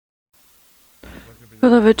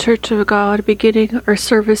Beloved Church of God, beginning our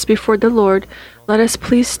service before the Lord, let us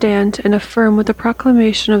please stand and affirm with the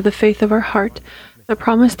proclamation of the faith of our heart, the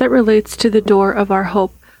promise that relates to the door of our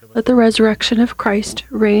hope. Let the resurrection of Christ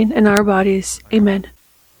reign in our bodies. Amen.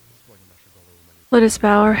 Let us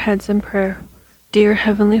bow our heads in prayer. Dear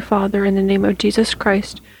Heavenly Father, in the name of Jesus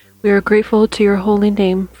Christ, we are grateful to your holy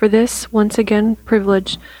name for this, once again,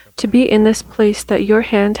 privilege to be in this place that your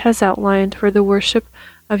hand has outlined for the worship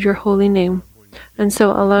of your holy name. And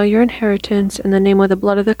so allow your inheritance in the name of the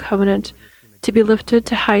blood of the covenant to be lifted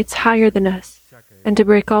to heights higher than us, and to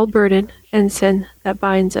break all burden and sin that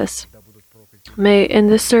binds us. May in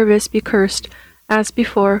this service be cursed, as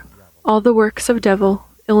before, all the works of devil,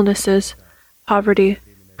 illnesses, poverty,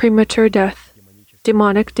 premature death,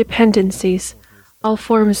 demonic dependencies, all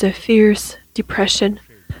forms of fears, depression,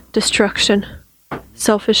 destruction,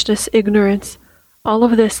 selfishness, ignorance, all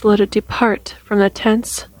of this let it depart from the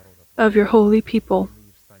tents of your holy people.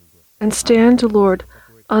 And stand, Lord,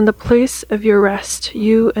 on the place of your rest,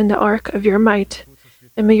 you and the ark of your might.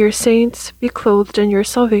 And may your saints be clothed in your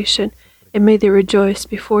salvation, and may they rejoice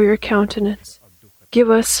before your countenance. Give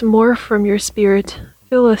us more from your Spirit,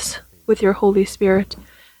 fill us with your Holy Spirit,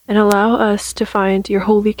 and allow us to find your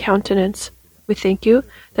holy countenance. We thank you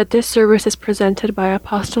that this service is presented by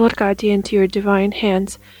Apostle Arkady into your divine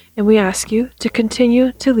hands, and we ask you to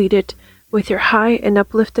continue to lead it with your high and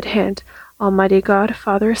uplifted hand. Almighty God,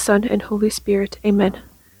 Father, Son, and Holy Spirit. Amen.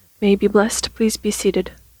 May you be blessed. Please be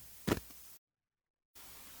seated.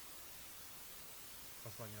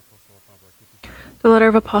 The letter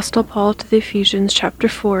of Apostle Paul to the Ephesians, chapter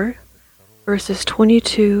 4, verses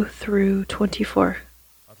 22 through 24.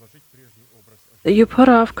 That you put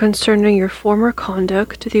off concerning your former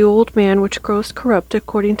conduct the old man which grows corrupt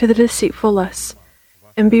according to the deceitful lusts,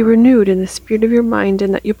 and be renewed in the spirit of your mind,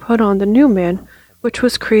 and that you put on the new man, which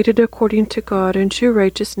was created according to God in true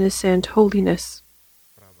righteousness and holiness.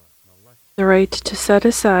 The right to set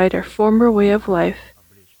aside our former way of life,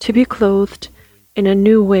 to be clothed in a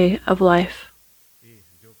new way of life.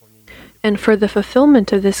 And for the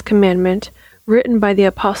fulfillment of this commandment, written by the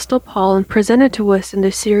Apostle Paul and presented to us in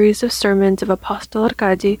the series of sermons of Apostle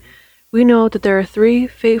Arkady, we know that there are three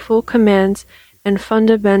faithful commands and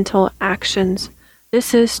fundamental actions.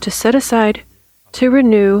 This is to set aside, to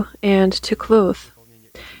renew, and to clothe.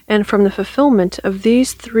 And from the fulfillment of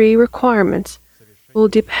these three requirements will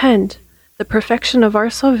depend the perfection of our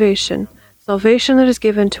salvation, salvation that is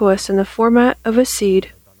given to us in the format of a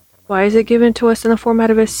seed. Why is it given to us in the format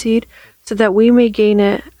of a seed? So that we may gain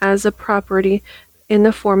it as a property in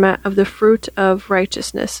the format of the fruit of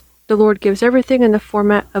righteousness. The Lord gives everything in the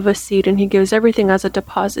format of a seed, and He gives everything as a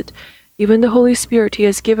deposit. Even the Holy Spirit He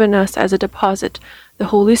has given us as a deposit. The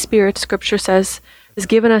Holy Spirit, Scripture says, is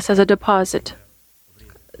given us as a deposit.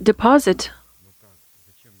 Deposit,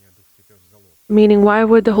 meaning why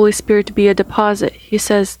would the Holy Spirit be a deposit? He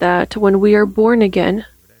says that when we are born again,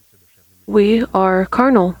 we are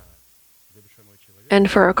carnal. And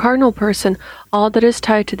for a carnal person, all that is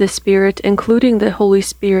tied to the Spirit, including the Holy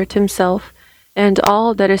Spirit Himself, and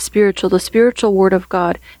all that is spiritual, the spiritual Word of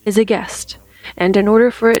God, is a guest. And in order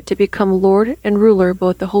for it to become Lord and ruler,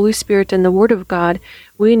 both the Holy Spirit and the Word of God,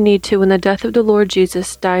 we need to, in the death of the Lord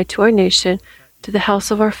Jesus, die to our nation, to the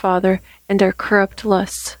house of our Father, and our corrupt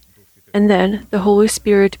lusts. And then the Holy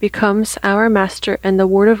Spirit becomes our master, and the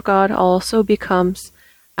Word of God also becomes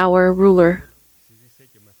our ruler.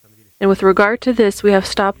 And with regard to this, we have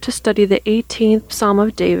stopped to study the 18th Psalm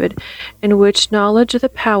of David, in which knowledge of the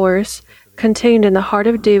powers contained in the heart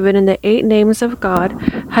of David and the 8 names of God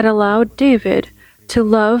had allowed David to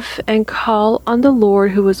love and call on the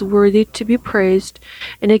Lord who was worthy to be praised,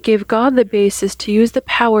 and it gave God the basis to use the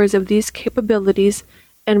powers of these capabilities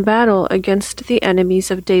in battle against the enemies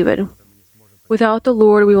of David. Without the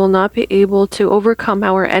Lord, we will not be able to overcome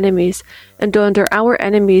our enemies, and under our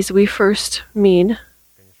enemies we first mean,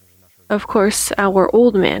 of course, our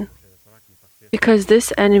old man, because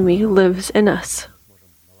this enemy lives in us.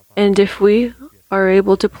 And if we are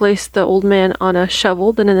able to place the old man on a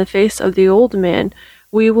shovel, then in the face of the old man,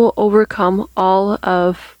 we will overcome all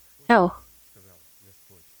of hell.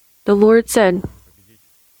 The Lord said,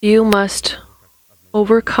 you must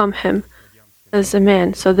overcome him as a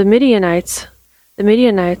man. So the Midianites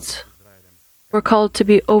were called to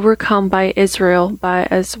be overcome by Israel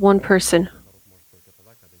as one person.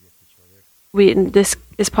 This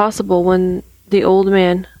is possible when the old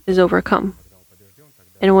man is overcome.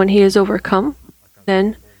 And when he is overcome,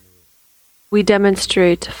 then we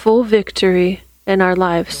demonstrate full victory in our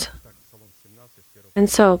lives. And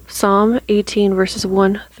so, Psalm 18, verses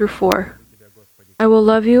 1 through 4. I will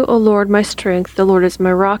love you, O Lord, my strength. The Lord is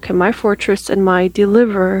my rock and my fortress and my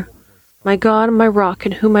deliverer, my God, my rock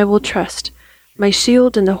in whom I will trust, my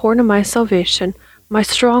shield and the horn of my salvation, my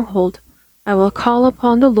stronghold. I will call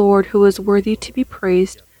upon the Lord who is worthy to be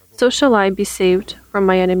praised. So shall I be saved from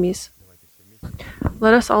my enemies.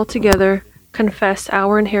 Let us all together confess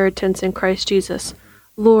our inheritance in Christ Jesus.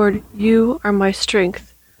 Lord, you are my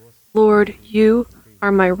strength. Lord, you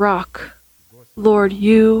are my rock. Lord,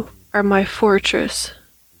 you are my fortress.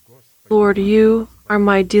 Lord, you are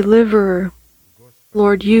my deliverer.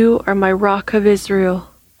 Lord, you are my rock of Israel.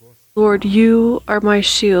 Lord, you are my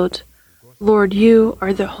shield. Lord, you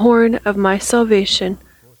are the horn of my salvation.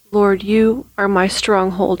 Lord, you are my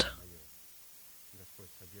stronghold.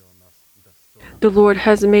 The Lord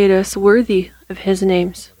has made us worthy of his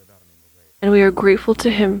names, and we are grateful to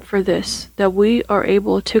him for this, that we are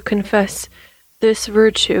able to confess this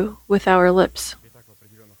virtue with our lips.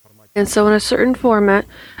 And so in a certain format,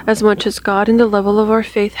 as much as God and the level of our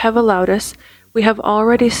faith have allowed us, we have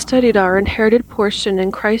already studied our inherited portion in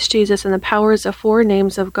Christ Jesus and the powers of 4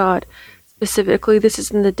 names of God. Specifically, this is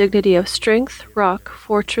in the dignity of strength, rock,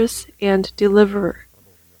 fortress, and deliverer.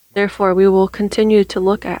 Therefore, we will continue to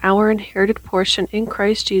look at our inherited portion in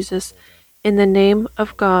Christ Jesus in the name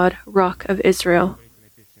of God, Rock of Israel.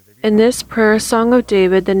 In this prayer song of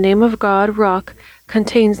David, the name of God, Rock,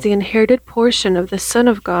 contains the inherited portion of the Son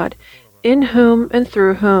of God, in whom and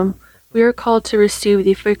through whom we are called to receive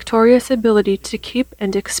the victorious ability to keep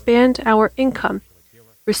and expand our income,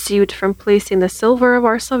 received from placing the silver of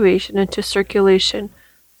our salvation into circulation.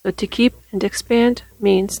 So to keep and expand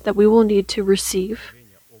means that we will need to receive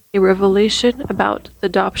a revelation about the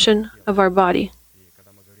adoption of our body.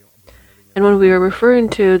 And when we are referring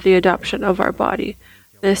to the adoption of our body,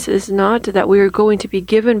 this is not that we are going to be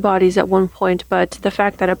given bodies at one point, but the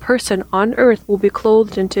fact that a person on earth will be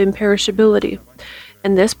clothed into imperishability.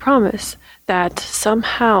 And this promise that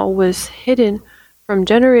somehow was hidden from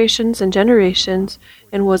generations and generations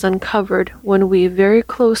and was uncovered when we very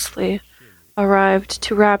closely arrived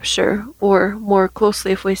to rapture, or more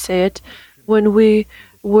closely if we say it, when we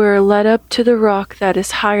were led up to the rock that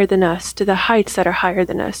is higher than us, to the heights that are higher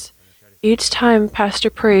than us. Each time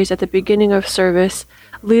Pastor prays at the beginning of service,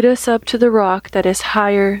 lead us up to the rock that is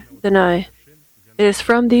higher than I. It is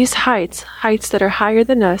from these heights that are higher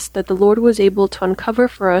than us, that the Lord was able to uncover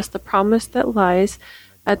for us the promise that lies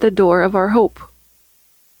at the door of our hope.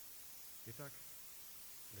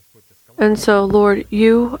 And so, Lord,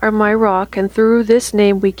 you are my rock, and through this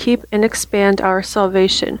name we keep and expand our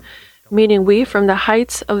salvation, meaning we, from the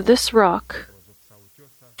heights of this rock,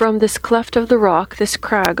 from this cleft of the rock, this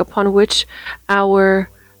crag upon which our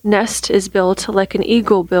nest is built like an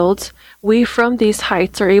eagle builds, we from these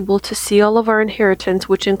heights are able to see all of our inheritance,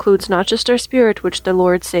 which includes not just our spirit, which the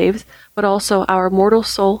Lord saves, but also our mortal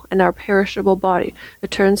soul and our perishable body. It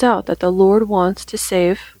turns out that the Lord wants to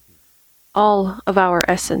save all of our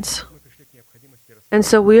essence. And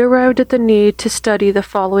so we arrived at the need to study the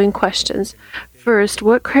following questions. First,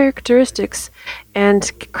 what characteristics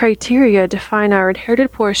and criteria define our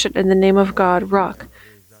inherited portion in the name of God, Rock?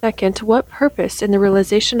 Second, what purpose in the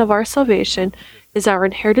realization of our salvation is our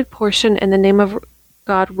inherited portion in the name of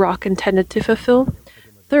God, Rock, intended to fulfill?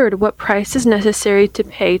 Third, what price is necessary to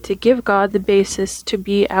pay to give God the basis to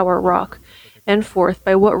be our rock? And fourth,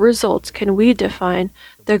 by what results can we define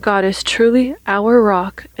that God is truly our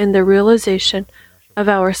rock in the realization of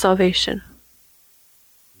our salvation?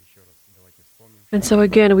 And so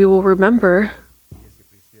again, we will remember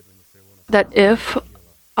that if,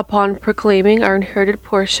 upon proclaiming our inherited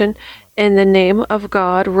portion in the name of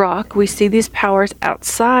God, Rock, we see these powers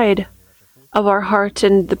outside of our heart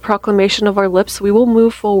and the proclamation of our lips, we will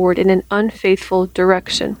move forward in an unfaithful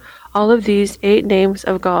direction. All of these 8 names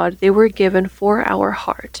of God, they were given for our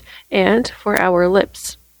heart and for our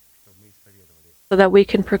lips, so that we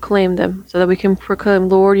can proclaim them, so that we can proclaim,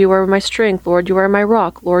 Lord, you are my strength, Lord, you are my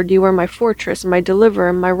rock, Lord, you are my fortress, my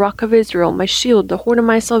deliverer, my rock of Israel, my shield, the horn of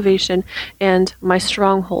my salvation, and my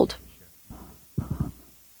stronghold.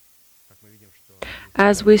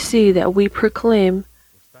 As we see that we proclaim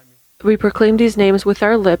these names with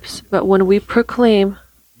our lips, but when we proclaim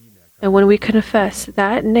and when we confess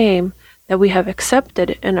that name that we have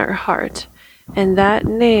accepted in our heart, and that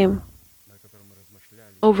name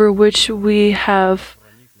over which we have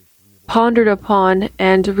pondered upon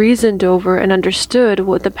and reasoned over and understood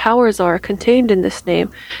what the powers are contained in this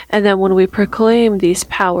name, and then when we proclaim these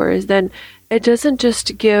powers, then it doesn't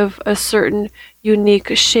just give a certain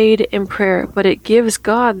unique shade in prayer, but it gives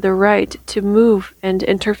God the right to move and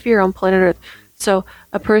interfere on planet Earth. So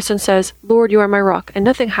a person says, Lord, you are my rock, and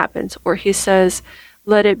nothing happens. Or he says,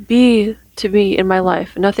 let it be to me in my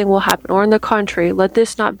life, nothing will happen. Or on the contrary, let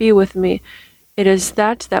this not be with me. It is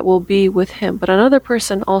that will be with him. But another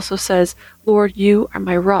person also says, Lord, you are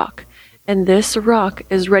my rock. And this rock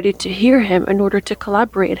is ready to hear him in order to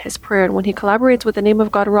collaborate in his prayer. And when he collaborates with the name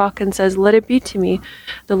of God, rock, and says, let it be to me,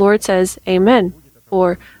 the Lord says, amen.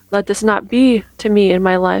 Or let this not be to me in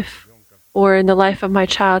my life, or in the life of my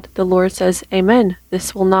child, the Lord says, amen.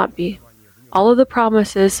 This will not be. All of the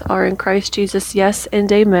promises are in Christ Jesus, yes and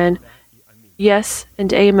amen. Yes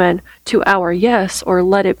and amen. To our yes, or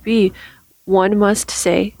let it be, one must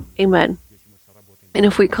say amen. And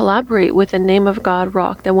if we collaborate with the name of God,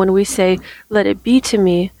 rock, then when we say, let it be to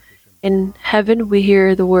me, in heaven we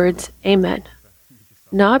hear the words, amen.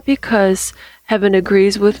 Not because heaven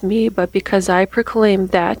agrees with me, but because I proclaim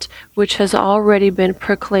that which has already been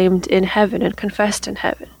proclaimed in heaven and confessed in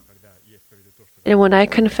heaven. And when I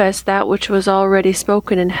confess that which was already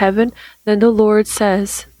spoken in heaven, then the Lord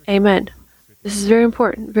says, amen. This is very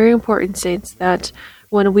important, saints, that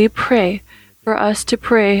when we pray, for us to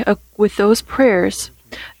pray with those prayers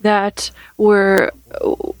that were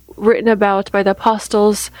written about by the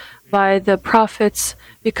apostles, by the prophets,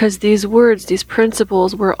 because these words, these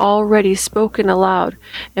principles were already spoken aloud.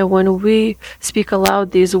 And when we speak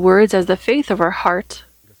aloud these words as the faith of our heart,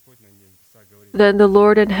 then the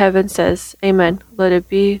Lord in heaven says, amen. Let it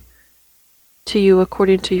be to you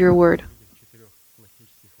according to your word.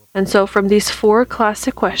 And so from these 4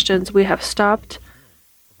 classic questions, we have stopped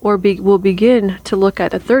we'll begin to look at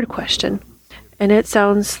the third question. And it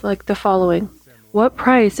sounds like the following. What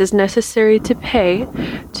price is necessary to pay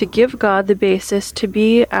to give God the basis to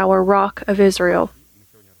be our rock of Israel?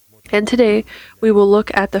 And today we will look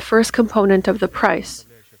at the first component of the price.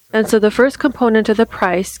 And so the first component of the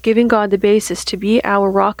price, giving God the basis to be our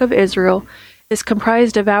rock of Israel, is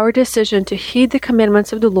comprised of our decision to heed the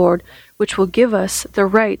commandments of the Lord, which will give us the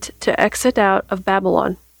right to exit out of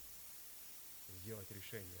Babylon.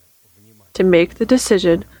 To make the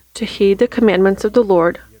decision to heed the commandments of the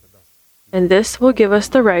Lord, and this will give us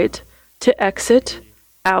the right to exit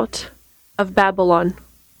out of Babylon.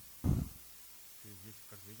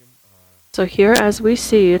 So here, as we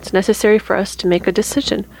see, it's necessary for us to make a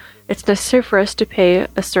decision. It's necessary for us to pay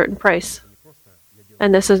a certain price.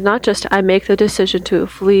 And this is not just, I make the decision to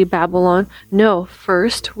flee Babylon. No,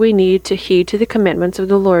 first we need to heed to the commandments of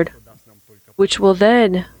the Lord, which will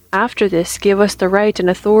then, after this, give us the right and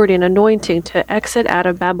authority and anointing to exit out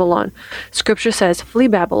of Babylon. Scripture says, flee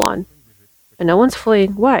Babylon. And no one's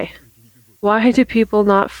fleeing. Why? Why do people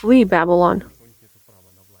not flee Babylon?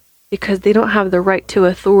 Because they don't have the right to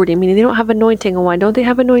authority, meaning they don't have anointing. And why don't they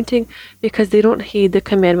have anointing? Because they don't heed the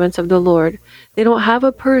commandments of the Lord. They don't have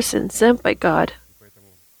a person sent by God.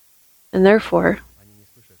 And therefore,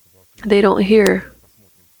 they don't hear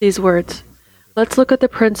these words. Let's look at the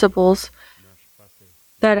principles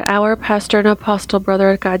that our pastor and apostle, Brother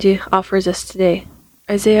Arkady, offers us today.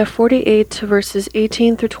 Isaiah 48, verses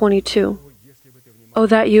 18 through 22. Oh,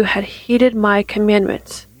 that you had heeded my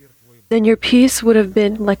commandments. Then your peace would have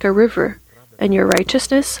been like a river, and your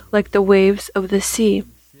righteousness like the waves of the sea.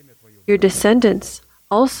 Your descendants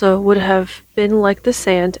also would have been like the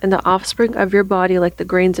sand, and the offspring of your body like the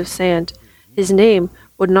grains of sand. His name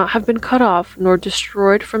would not have been cut off, nor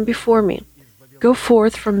destroyed from before me. Go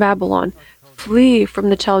forth from Babylon, flee from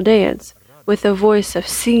the Chaldeans, with a voice of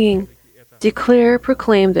singing. Declare,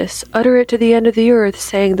 proclaim this, utter it to the end of the earth,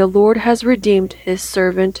 saying, the Lord has redeemed his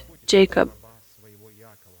servant Jacob.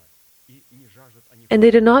 And they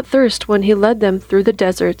did not thirst when he led them through the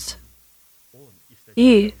deserts.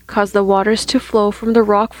 He caused the waters to flow from the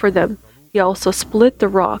rock for them. He also split the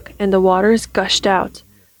rock, and the waters gushed out.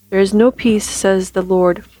 There is no peace, says the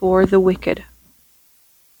Lord, for the wicked.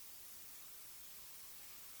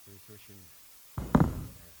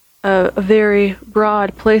 A very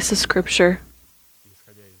broad place of Scripture.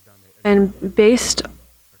 And based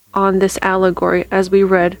on this allegory, as we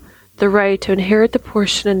read, the right to inherit the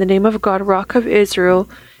portion in the name of God, Rock of Israel,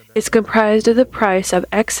 is comprised of the price of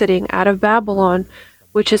exiting out of Babylon,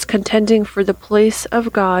 which is contending for the place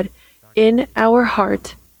of God in our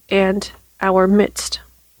heart and our midst.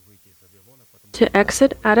 To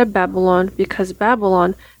exit out of Babylon, because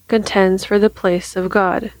Babylon contends for the place of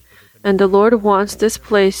God. And the Lord wants this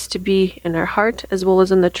place to be in our heart as well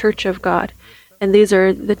as in the church of God. And these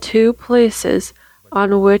are the 2 places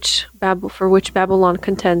for which Babylon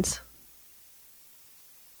contends.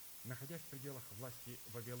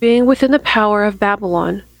 Being within the power of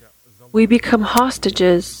Babylon, we become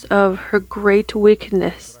hostages of her great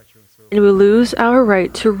wickedness, and we lose our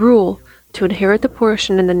right to rule, to inherit the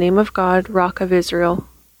portion in the name of God, Rock of Israel.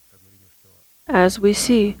 As we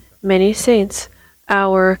see, many saints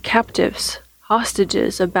our captives,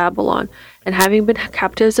 hostages of Babylon. And having been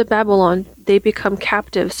captives of Babylon, they become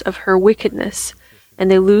captives of her wickedness, and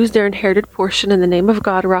they lose their inherited portion in the name of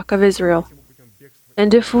God, Rock of Israel.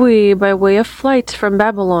 And if we, by way of flight from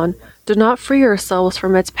Babylon, do not free ourselves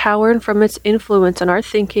from its power and from its influence on our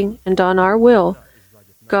thinking and on our will,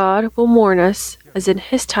 God will mourn us, as in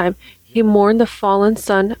his time he mourned the fallen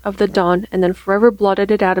son of the dawn, and then forever blotted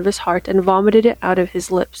it out of his heart and vomited it out of his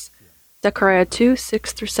lips. Zechariah 2,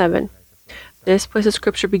 6-7. This place of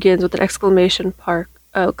scripture begins with an exclamation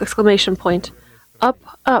point. Up,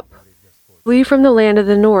 up! Flee from the land of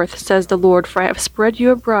the north, says the Lord, for I have spread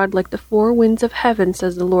you abroad like the four winds of heaven,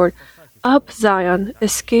 says the Lord. Up, Zion,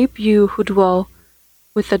 escape you who dwell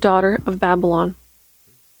with the daughter of Babylon.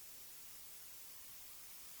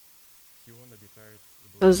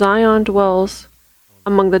 So Zion dwells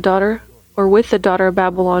among the daughter, or with the daughter of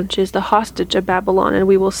Babylon. She is the hostage of Babylon, and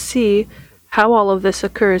we will see how all of this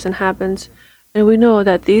occurs and happens. And we know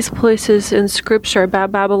that these places in Scripture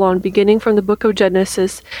about Babylon, beginning from the book of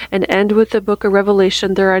Genesis and end with the book of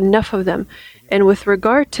Revelation, there are enough of them. And with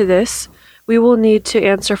regard to this, we will need to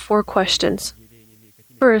answer 4 questions.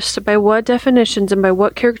 First, by what definitions and by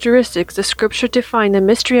what characteristics does Scripture define the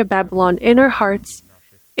mystery of Babylon in our hearts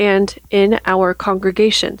and in our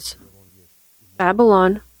congregations?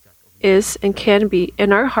 Babylon is and can be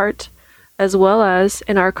in our heart as well as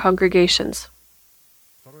in our congregations.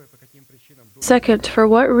 Second, for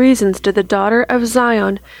what reasons did the daughter of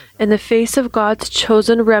Zion, in the face of God's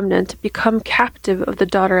chosen remnant, become captive of the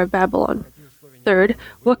daughter of Babylon? Third,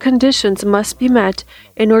 what conditions must be met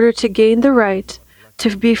in order to gain the right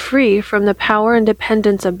to be free from the power and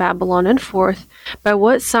dependence of Babylon? And fourth, by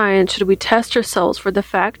what sign should we test ourselves for the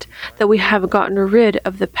fact that we have gotten rid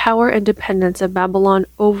of the power and dependence of Babylon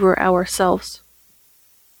over ourselves?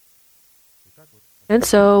 And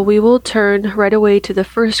so we will turn right away to the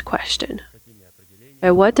first question. By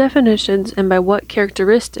what definitions and by what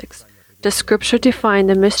characteristics does Scripture define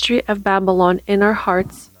the mystery of Babylon in our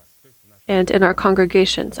hearts and in our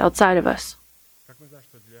congregations outside of us?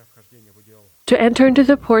 To enter into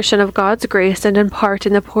the portion of God's grace and in part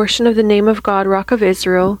in the portion of the name of God, Rock of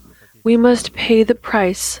Israel, we must pay the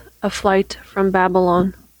price of flight from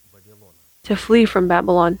Babylon, to flee from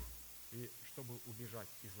Babylon.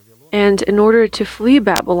 And in order to flee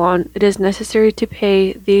Babylon, it is necessary to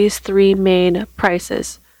pay these 3 main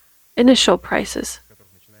prices, initial prices,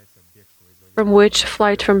 from which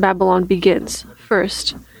flight from Babylon begins.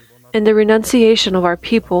 First, in the renunciation of our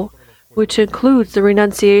people, which includes the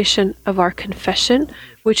renunciation of our confession,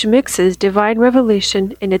 which mixes divine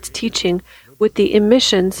revelation in its teaching with the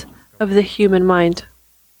emissions of the human mind.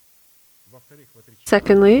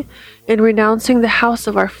 Secondly, in renouncing the house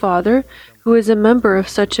of our Father, who is a member of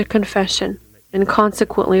such a confession, and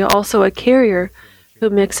consequently also a carrier who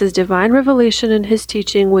mixes divine revelation in his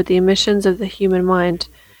teaching with the emissions of the human mind.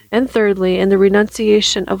 And thirdly, in the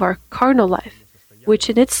renunciation of our carnal life, which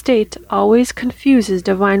in its state always confuses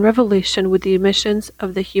divine revelation with the emissions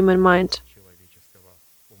of the human mind.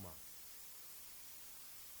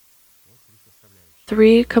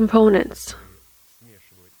 3 components.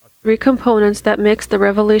 3 components that mix the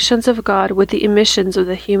revelations of God with the emissions of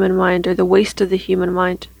the human mind, or the waste of the human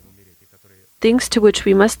mind. Things to which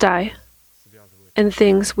we must die, and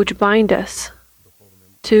things which bind us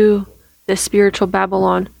to the spiritual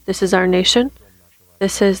Babylon. This is our nation,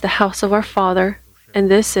 this is the house of our Father,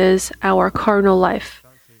 and this is our carnal life.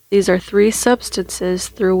 These are 3 substances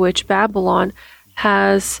through which Babylon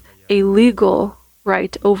has a legal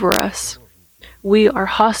right over us. We are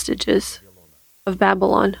hostages of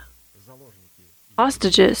Babylon.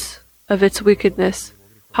 Hostages of its wickedness,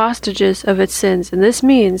 hostages of its sins. And this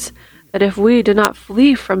means that if we do not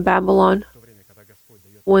flee from Babylon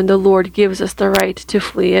when the Lord gives us the right to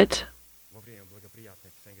flee it,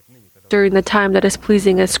 during the time that is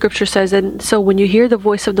pleasing, as Scripture says, and so when you hear the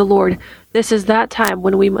voice of the Lord, this is that time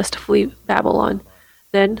when we must flee Babylon.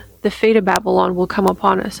 Then the fate of Babylon will come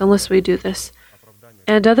upon us unless we do this.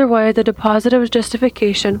 And otherwise, the deposit of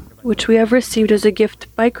justification, which we have received as a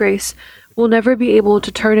gift by grace, will never be able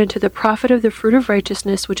to turn into the profit of the fruit of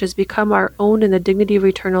righteousness, which has become our own in the dignity of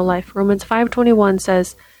eternal life. Romans 5:21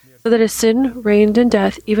 says, so that as sin reigned in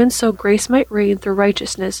death, even so grace might reign through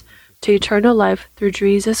righteousness to eternal life through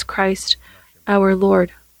Jesus Christ, our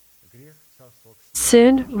Lord.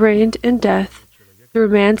 Sin reigned in death through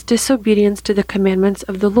man's disobedience to the commandments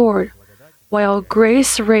of the Lord, while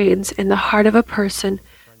grace reigns in the heart of a person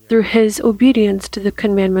through his obedience to the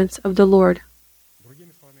commandments of the Lord.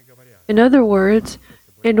 In other words,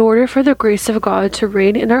 in order for the grace of God to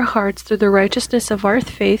reign in our hearts through the righteousness of our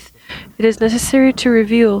faith, it is necessary to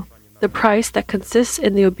reveal the price that consists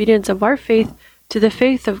in the obedience of our faith to the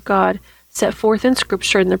faith of God set forth in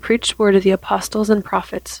Scripture in the preached word of the apostles and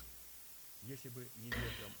prophets.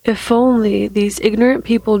 If only these ignorant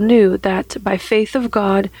people knew that by faith of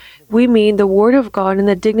God, we mean the word of God and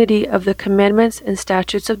the dignity of the commandments and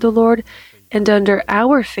statutes of the Lord, and under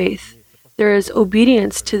our faith, there is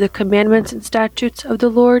obedience to the commandments and statutes of the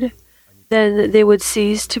Lord, then they would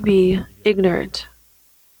cease to be ignorant.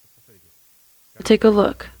 Take a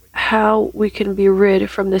look how we can be rid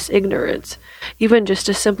from this ignorance, even just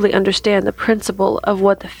to simply understand the principle of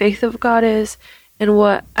what the faith of God is and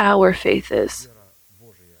what our faith is.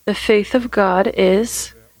 The faith of God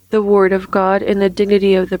is the word of God in the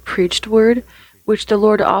dignity of the preached word, which the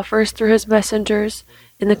Lord offers through his messengers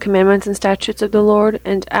in the commandments and statutes of the Lord,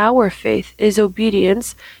 and our faith is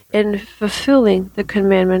obedience in fulfilling the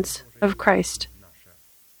commandments of Christ.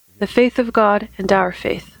 The faith of God and our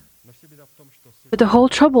faith. But the whole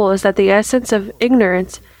trouble is that the essence of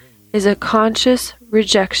ignorance is a conscious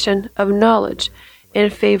rejection of knowledge in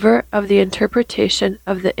favor of the interpretation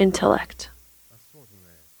of the intellect.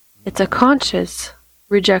 It's a conscious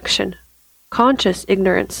rejection, conscious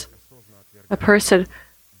ignorance. A person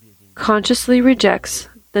consciously rejects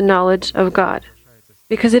the knowledge of God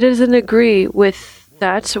because it doesn't agree with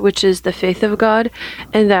that which is the faith of God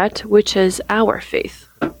and that which is our faith.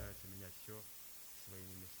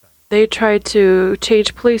 They tried to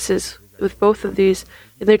change places with both of these,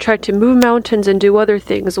 and they tried to move mountains and do other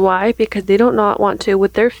things. Why? Because they don't not want to,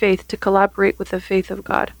 with their faith, to collaborate with the faith of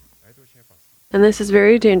God. And this is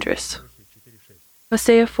very dangerous.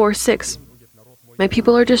 Hosea 4:6. My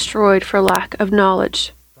people are destroyed for lack of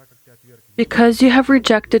knowledge. Because you have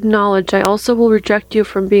rejected knowledge, I also will reject you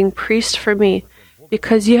from being priest for me.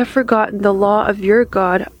 Because you have forgotten the law of your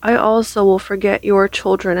God, I also will forget your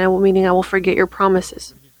children, meaning I will forget your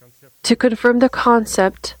promises. To confirm the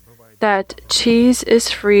concept that cheese is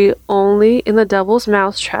free only in the devil's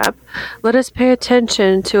mousetrap, let us pay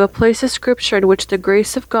attention to a place of Scripture in which the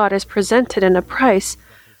grace of God is presented in a price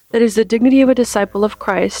that is the dignity of a disciple of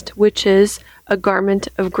Christ, which is a garment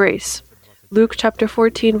of grace. Luke chapter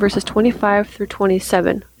 14, verses 25 through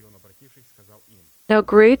 27. Now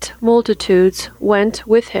great multitudes went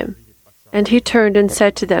with him, and he turned and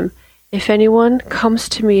said to them, if anyone comes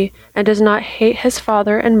to me and does not hate his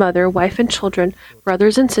father and mother, wife and children,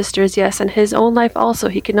 brothers and sisters, yes, and his own life also,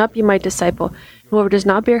 he cannot be my disciple. Whoever does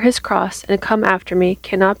not bear his cross and come after me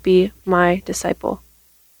cannot be my disciple.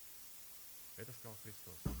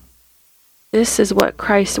 This is what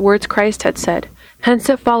words Christ had said. Hence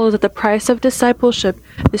it follows that the price of discipleship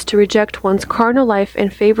is to reject one's carnal life in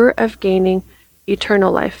favor of gaining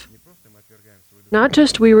eternal life. Not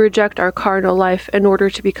just we reject our carnal life in order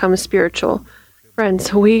to become spiritual.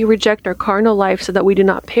 Friends, we reject our carnal life so that we do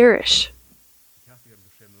not perish.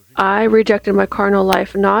 I rejected my carnal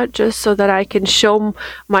life not just so that I can show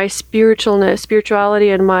my spirituality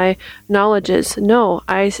and my knowledges. No,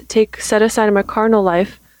 I set aside my carnal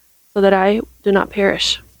life so that I do not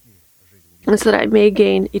perish, and so that I may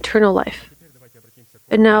gain eternal life.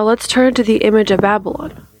 And now let's turn to the image of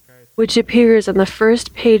Babylon, which appears on the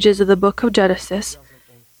first pages of the book of Genesis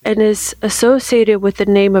and is associated with the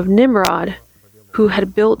name of Nimrod, who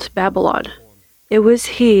had built Babylon. It was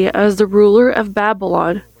he, as the ruler of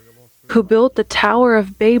Babylon, who built the Tower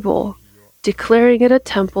of Babel, declaring it a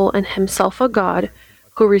temple and himself a god,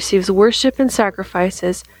 who receives worship and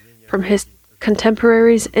sacrifices from his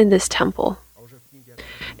contemporaries in this temple.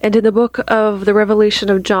 And in the book of the Revelation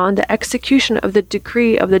of John, the execution of the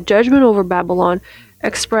decree of the judgment over Babylon,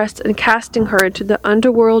 expressed in casting her into the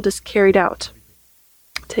underworld, is carried out.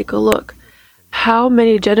 Take a look. How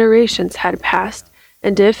many generations had passed,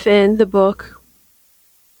 and if in the book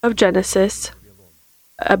of Genesis,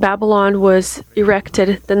 Babylon was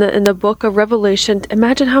erected, then in the book of Revelation,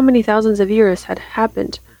 imagine how many thousands of years had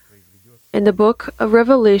happened. In the book of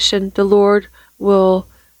Revelation, the Lord will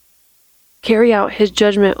carry out his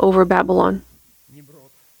judgment over Babylon.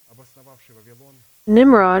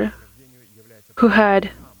 Nimrod, who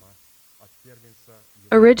had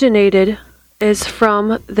originated, is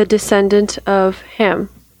from the descendant of Ham.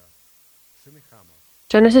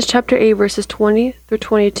 Genesis chapter 8, verses 20 through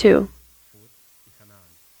 22.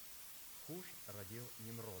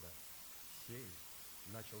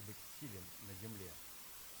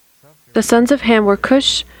 The sons of Ham were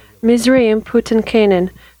Cush, Mizraim, Put, and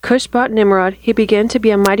Canaan. Cush bought Nimrod. He began to be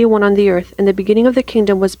a mighty one on the earth. And the beginning of the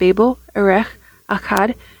kingdom was Babel, Erech,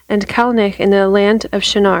 Akkad, and Calneh in the land of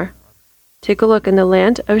Shinar. Take a look. In the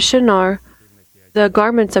land of Shinar, the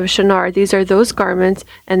garments of Shinar, these are those garments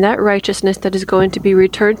and that righteousness that is going to be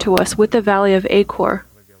returned to us with the valley of Achor.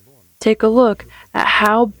 Take a look at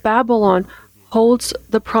how Babylon holds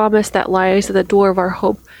the promise that lies at the door of our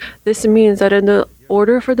hope. This means that in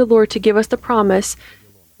order for the Lord to give us the promise,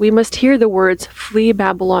 we must hear the words, "Flee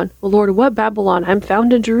Babylon." Well, Lord, what Babylon? I'm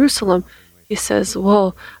found in Jerusalem. He says,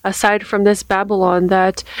 well, aside from this Babylon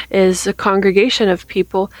that is a congregation of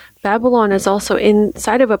people, Babylon is also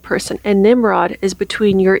inside of a person, and Nimrod is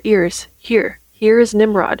between your ears. Here is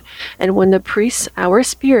Nimrod. And when the priests, our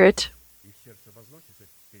spirit,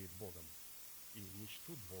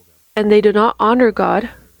 and they do not honor God,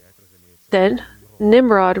 then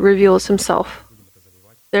Nimrod reveals himself.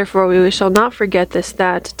 Therefore, we shall not forget this,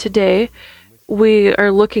 that today we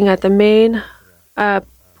are looking at the main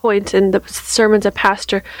point in the sermons of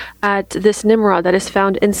Pastor at this Nimrod that is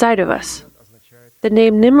found inside of us. The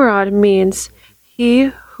name Nimrod means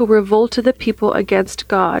he who revolted the people against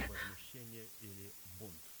God.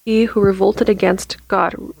 He who revolted against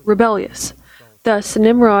God, rebellious. Thus,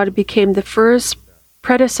 Nimrod became the first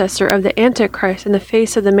predecessor of the Antichrist in the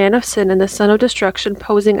face of the man of sin and the son of destruction,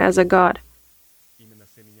 posing as a god.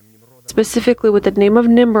 Specifically, with the name of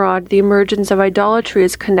Nimrod, the emergence of idolatry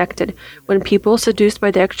is connected. When people, seduced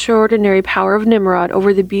by the extraordinary power of Nimrod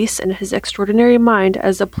over the beast and his extraordinary mind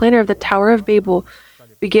as the planner of the Tower of Babel,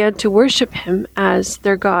 began to worship him as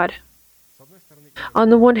their god. On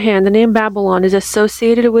the one hand, the name Babylon is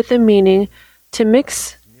associated with the meaning to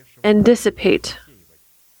mix and dissipate.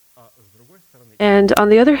 And on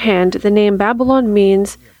the other hand, the name Babylon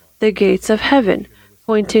means the gates of heaven,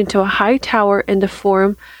 pointing to a high tower in the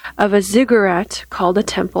form of a ziggurat called a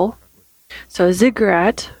temple. So a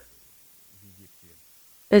ziggurat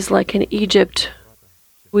is like in Egypt.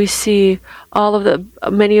 We see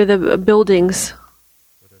many of the buildings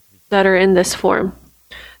that are in this form.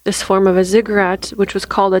 This form of a ziggurat, which was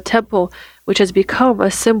called a temple, which has become a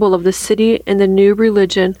symbol of the city and the new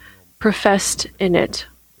religion professed in it.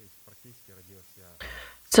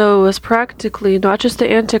 So it was practically not just the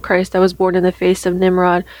Antichrist that was born in the face of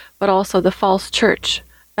Nimrod, but also the false church,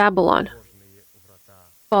 Babylon.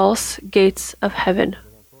 False gates of heaven.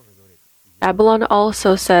 Babylon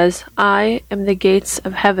also says, "I am the gates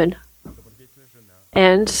of heaven."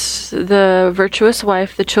 And the virtuous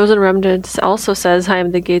wife, the chosen remnant, also says, "I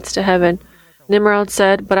am the gates to heaven." Nimrod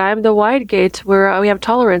said, "But I am the wide gate where we have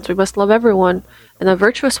tolerance, we must love everyone." And the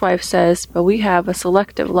virtuous wife says, "But we have a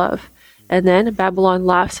selective love." And then Babylon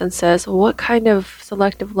laughs and says, "What kind of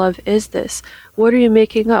selective love is this? What are you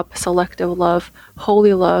making up? Selective love,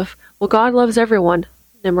 holy love. Well, God loves everyone,"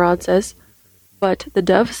 Nimrod says. But the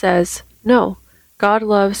dove says, "No, God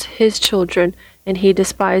loves his children, and he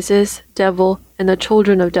despises devil and the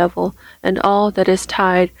children of devil, and all that is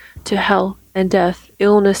tied to hell and death,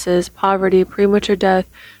 illnesses, poverty, premature death,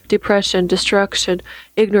 depression, destruction,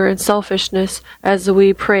 ignorance, selfishness," as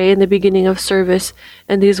we pray in the beginning of service,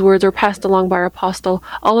 and these words are passed along by our apostle.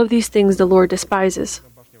 All of these things the Lord despises.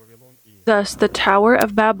 Thus, the Tower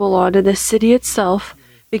of Babylon and the city itself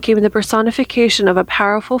became the personification of a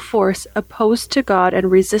powerful force opposed to God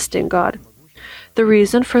and resisting God. The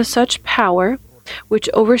reason for such power, which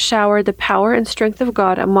overshowered the power and strength of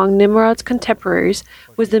God among Nimrod's contemporaries,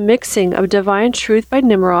 was the mixing of divine truth by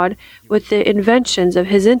Nimrod with the inventions of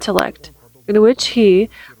his intellect, in which he,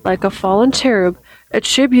 like a fallen cherub,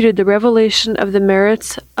 attributed the revelation of the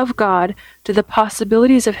merits of God to the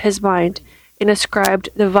possibilities of his mind, and ascribed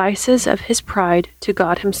the vices of his pride to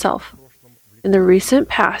God himself. In the recent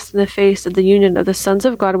past, in the face of the union of the sons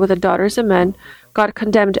of God with the daughters of men, God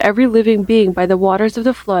condemned every living being by the waters of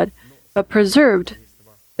the flood, but preserved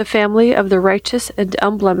the family of the righteous and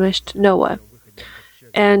unblemished Noah.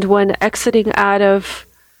 And when exiting out of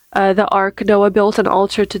the ark, Noah built an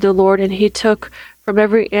altar to the Lord, and he took from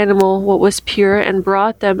every animal what was pure and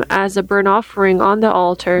brought them as a burnt offering on the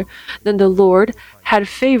altar. Then the Lord had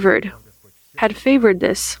favored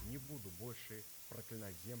this,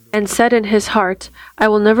 and said in his heart, "I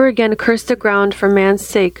will never again curse the ground for man's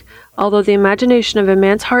sake, although the imagination of a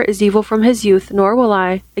man's heart is evil from his youth, nor will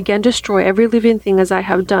I again destroy every living thing as I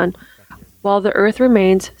have done. While the earth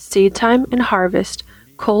remains, seed time and harvest,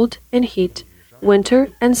 cold and heat, winter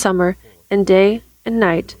and summer, and day and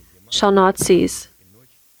night shall not cease."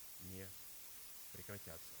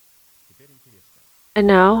 And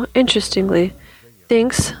now, interestingly,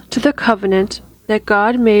 thanks to the covenant that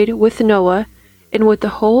God made with Noah and with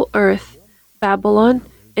the whole earth, Babylon,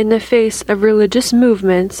 in the face of religious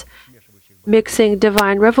movements, mixing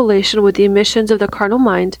divine revelation with the emissions of the carnal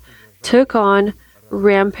mind, took on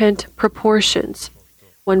rampant proportions.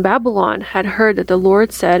 When Babylon had heard that the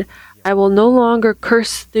Lord said, "I will no longer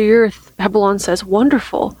curse the earth," Babylon says,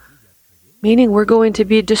 "Wonderful. meaning we're going to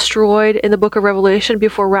be destroyed in the book of Revelation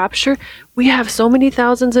before rapture. We have so many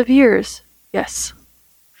thousands of years. Yes.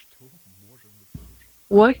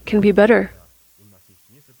 What can be better?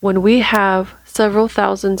 When we have several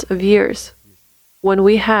thousands of years, when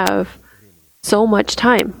we have so much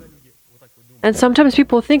time. And sometimes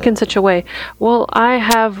people think in such a way, well, I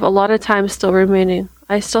have a lot of time still remaining.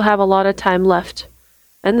 I still have a lot of time left.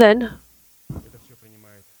 And then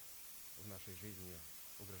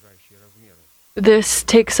this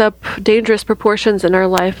takes up dangerous proportions in our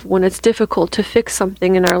life when it's difficult to fix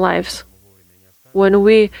something in our lives. When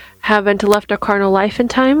we haven't left our carnal life in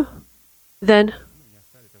time, then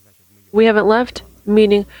we haven't left,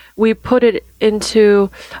 meaning we put it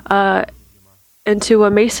into a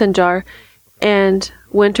mason jar, and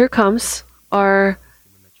winter comes, our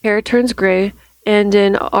hair turns gray, and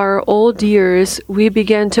in our old years, we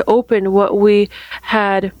began to open what we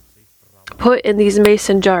had put in these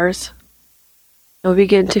mason jars. And we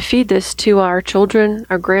begin to feed this to our children,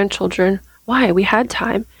 our grandchildren. Why? We had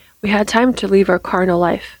time. We had time to leave our carnal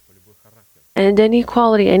life. And any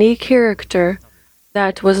quality, any character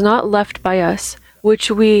that was not left by us,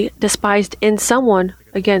 which we despised in someone,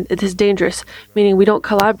 again, it is dangerous, meaning we don't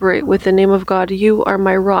collaborate with the name of God. You are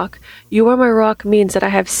my rock. You are my rock means that I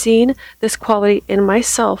have seen this quality in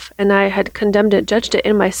myself, and I had condemned it, judged it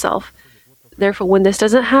in myself. Therefore, when this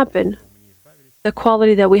doesn't happen, the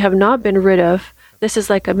quality that we have not been rid of, this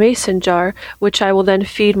is like a mason jar, which I will then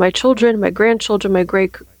feed my children, my grandchildren, my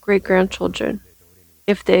great-grandchildren,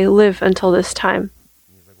 if they live until this time.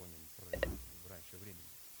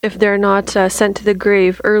 If they're not sent to the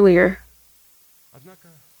grave earlier.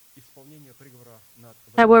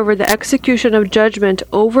 However, the execution of judgment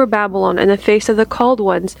over Babylon in the face of the called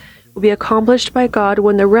ones will be accomplished by God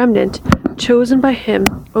when the remnant, chosen by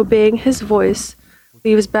Him, obeying His voice,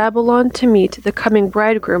 leaves Babylon to meet the coming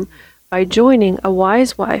bridegroom by joining a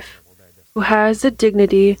wise wife who has the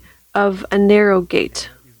dignity of a narrow gate.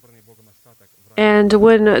 And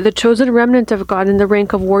when the chosen remnant of God in the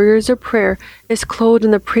rank of warriors of prayer is clothed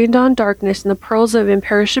in the pre-dawn darkness and the pearls of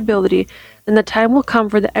imperishability, then the time will come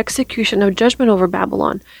for the execution of judgment over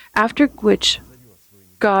Babylon, after which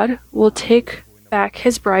God will take back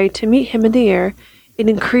His bride to meet Him in the air and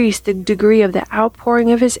increase the degree of the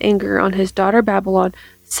outpouring of His anger on His daughter Babylon,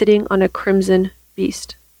 sitting on a crimson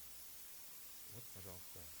beast.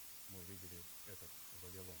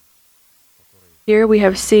 Here we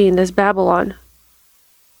have seen this Babylon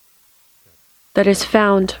that is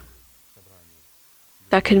found,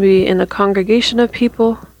 that can be in the congregation of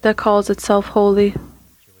people that calls itself holy,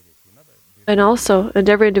 and also in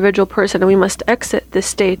every individual person, and we must exit this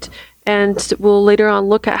state. And we'll later on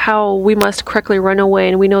look at how we must correctly run away,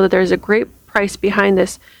 and we know that there's a great price behind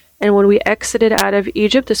this. And when we exited out of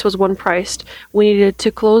Egypt, this was one price. We needed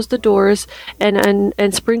to close the doors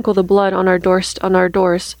and sprinkle the blood on our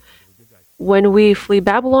doors. When we flee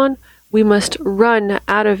Babylon, we must run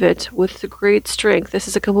out of it with great strength. This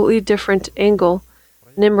is a completely different angle.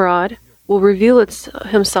 Nimrod will reveal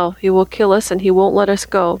himself. He will kill us and he won't let us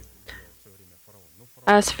go.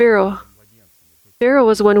 As Pharaoh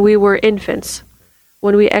was when we were infants.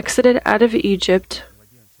 When we exited out of Egypt,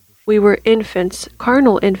 we were infants,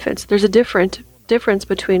 carnal infants. There's a difference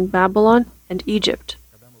between Babylon and Egypt.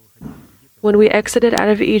 When we exited out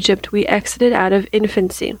of Egypt, we exited out of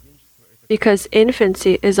infancy. Because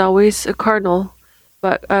infancy is always a carnal,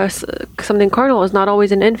 but something carnal is not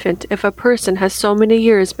always an infant. If a person has so many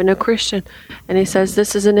years been a Christian and he says,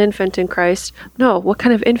 this is an infant in Christ, no, what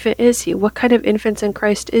kind of infant is he? What kind of infant in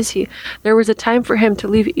Christ is he? There was a time for him to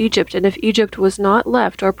leave Egypt, and if Egypt was not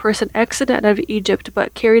left, or a person exited out of Egypt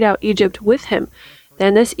but carried out Egypt with him,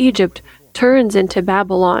 then this Egypt turns into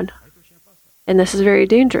Babylon. And this is very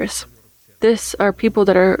dangerous. This are people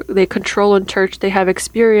that they control in church, they have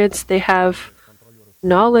experience, they have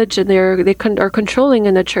knowledge, and they are controlling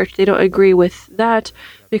in the church. They don't agree with that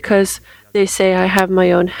because they say, I have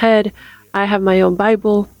my own head, I have my own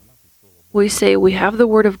Bible. We say we have the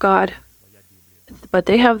Word of God, but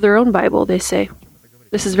they have their own Bible, they say.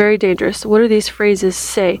 This is very dangerous. What do these phrases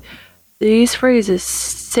say? These phrases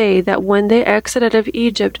say that when they exited out of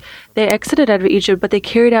Egypt, but they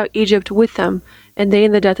carried out Egypt with them. And they,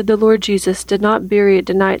 in the death of the Lord Jesus, did not bury it,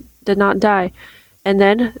 did not die. And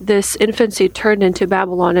then this infancy turned into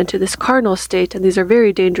Babylon, into this carnal state. And these are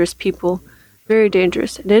very dangerous people. Very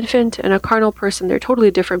dangerous. An infant and a carnal person, they're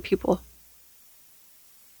totally different people.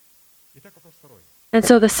 And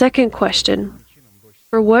so the second question,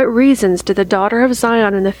 for what reasons did the daughter of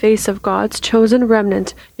Zion in the face of God's chosen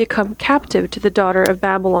remnant become captive to the daughter of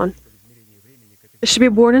Babylon? It should be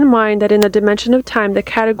borne in mind that in the dimension of time, the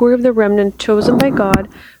category of the remnant chosen by God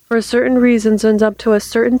for certain reasons and up to a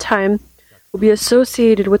certain time, will be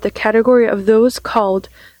associated with the category of those called,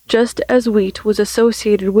 just as wheat was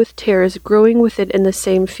associated with tares growing with it in the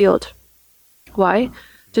same field. Why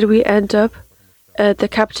did we end up at the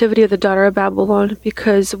captivity of the daughter of Babylon?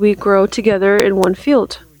 Because we grow together in one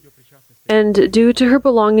field. And due to her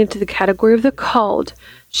belonging to the category of the called,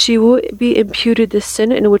 she will be imputed the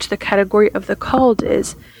sin in which the category of the called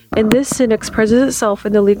is. And this sin expresses itself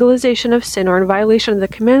in the legalization of sin or in violation of the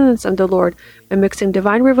commandments of the Lord by mixing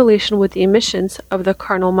divine revelation with the emissions of the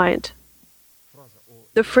carnal mind.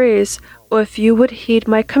 The phrase, "Oh, if you would heed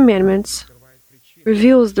my commandments,"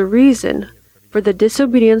 reveals the reason for the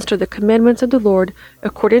disobedience to the commandments of the Lord,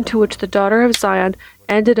 according to which the daughter of Zion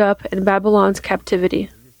ended up in Babylon's captivity.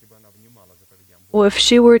 Well, if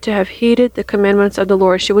she were to have heeded the commandments of the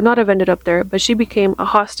Lord, she would not have ended up there, but she became a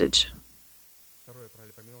hostage.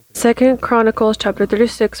 2 Chronicles chapter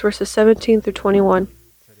 36, verses 17 through 21.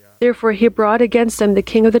 Therefore he brought against them the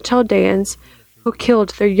king of the Chaldeans, who killed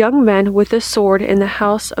their young men with the sword in the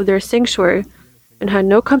house of their sanctuary, and had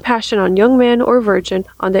no compassion on young man or virgin,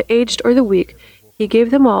 on the aged or the weak. He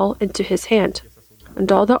gave them all into his hand.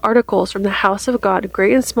 And all the articles from the house of God,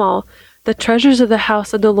 great and small, the treasures of the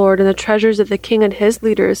house of the Lord, and the treasures of the king and his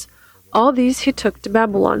leaders, all these he took to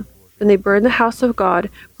Babylon. And they burned the house of God,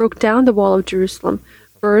 broke down the wall of Jerusalem,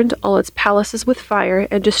 burned all its palaces with fire,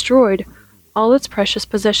 and destroyed all its precious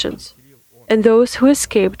possessions. And those who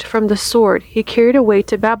escaped from the sword he carried away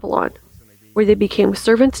to Babylon, where they became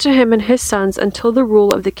servants to him and his sons until the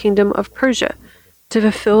rule of the kingdom of Persia, to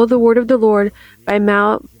fulfill the word of the Lord by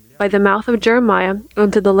the mouth of Jeremiah,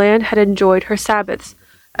 until the land had enjoyed her Sabbaths.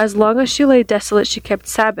 As long as she lay desolate, she kept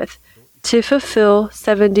Sabbath, to fulfill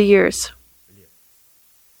 70 years.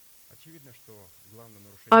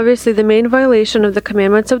 Obviously, the main violation of the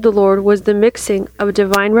commandments of the Lord was the mixing of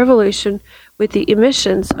divine revelation with the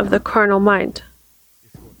emissions of the carnal mind.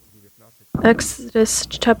 Exodus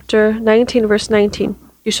chapter 19, verse 19.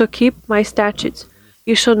 You shall keep my statutes.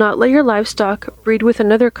 You shall not let your livestock breed with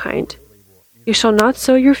another kind. You shall not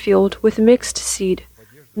sow your field with mixed seed,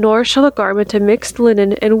 nor shall a garment of mixed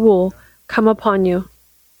linen and wool come upon you.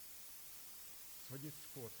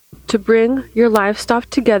 To bring your livestock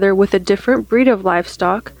together with a different breed of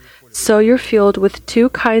livestock, sow your field with two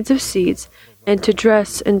kinds of seeds, and to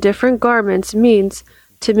dress in different garments means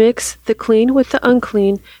to mix the clean with the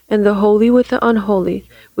unclean and the holy with the unholy,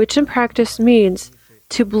 which in practice means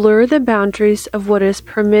to blur the boundaries of what is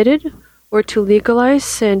permitted or to legalize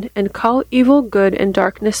sin and call evil good and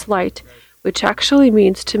darkness light, which actually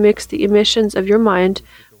means to mix the emissions of your mind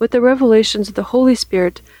with the revelations of the Holy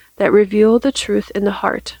Spirit that reveal the truth in the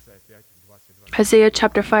heart. Isaiah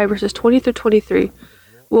chapter 5, verses 20 through 23.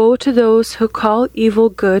 Woe to those who call evil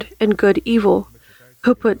good and good evil,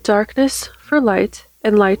 who put darkness for light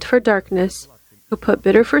and light for darkness, who put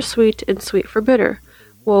bitter for sweet and sweet for bitter.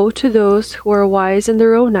 Woe to those who are wise in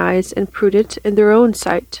their own eyes and prudent in their own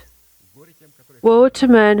sight. Woe to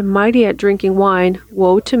men mighty at drinking wine.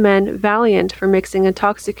 Woe to men valiant for mixing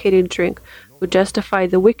intoxicating drink, who justify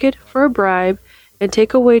the wicked for a bribe and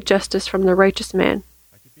take away justice from the righteous man.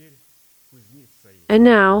 And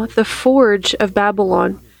now, the forge of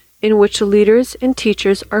Babylon, in which leaders and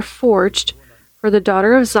teachers are forged for the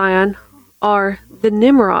daughter of Zion, are the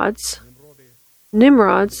Nimrods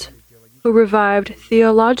who revived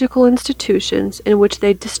theological institutions in which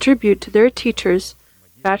they distribute to their teachers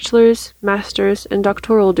bachelor's, master's, and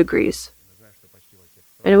doctoral degrees.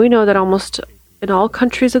 And we know that almost in all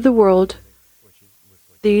countries of the world,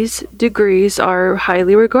 these degrees are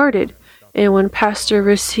highly regarded. And when pastor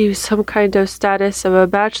receives some kind of status of a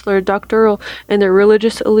bachelor, doctoral, in the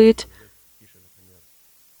religious elite,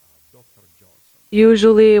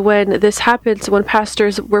 usually when this happens, when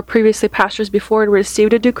pastors were previously pastors before and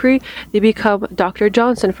received a degree, they become Dr.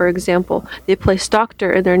 Johnson, for example. They place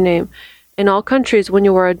doctor in their name. In all countries, when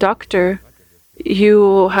you are a doctor,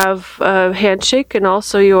 you have a handshake and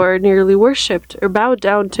also you are nearly worshipped or bowed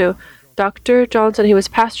down to. Dr. Johnson, he was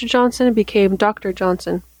Pastor Johnson and became Dr.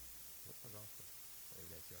 Johnson.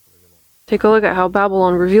 Take a look at how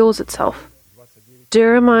Babylon reveals itself.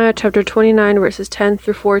 Jeremiah chapter 29, verses 10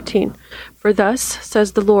 through 14. For thus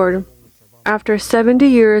says the Lord, after 70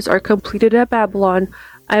 years are completed at Babylon,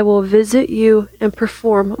 I will visit you and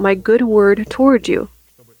perform my good word toward you,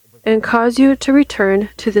 and cause you to return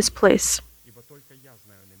to this place.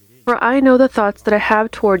 For I know the thoughts that I have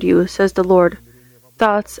toward you, says the Lord,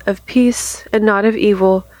 thoughts of peace and not of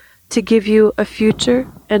evil, to give you a future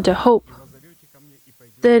and a hope.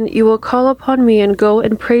 Then you will call upon me and go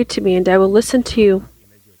and pray to me, and I will listen to you.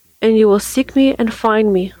 And you will seek me and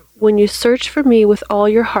find me when you search for me with all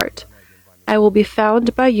your heart. I will be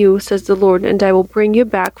found by you, says the Lord, and I will bring you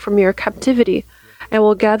back from your captivity. I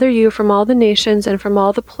will gather you from all the nations and from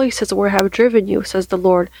all the places where I have driven you, says the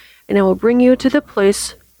Lord, and I will bring you to the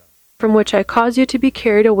place from which I caused you to be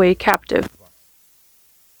carried away captive.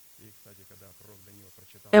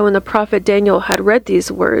 And when the prophet Daniel had read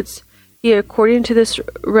these words, he, according to this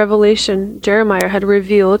revelation, Jeremiah had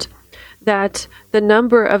revealed that the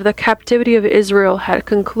number of the captivity of Israel had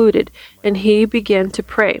concluded, and he began to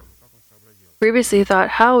pray. Previously he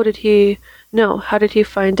thought, how did he know? How did he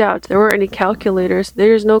find out? There weren't any calculators.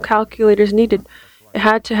 There's no calculators needed. It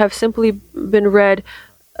had to have simply been read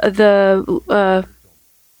the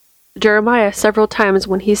Jeremiah several times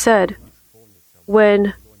when he said,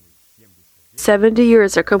 when 70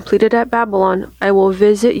 years are completed at Babylon, I will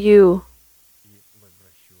visit you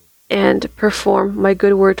and perform my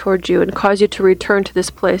good word towards you and cause you to return to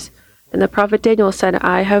this place. And the prophet Daniel said,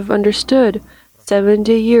 I have understood.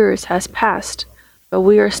 70 years has passed, but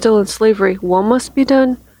we are still in slavery. What must be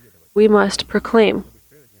done? We must proclaim.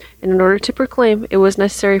 And in order to proclaim, it was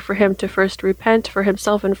necessary for him to first repent for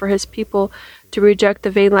himself and for his people, to reject the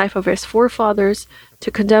vain life of his forefathers,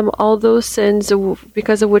 to condemn all those sins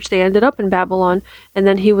because of which they ended up in Babylon, and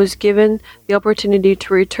then he was given the opportunity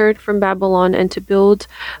to return from Babylon and to build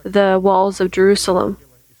the walls of Jerusalem.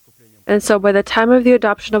 And so by the time of the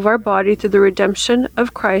adoption of our body through the redemption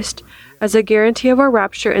of Christ, as a guarantee of our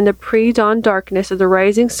rapture in the pre-dawn darkness of the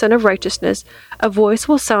rising sun of righteousness, a voice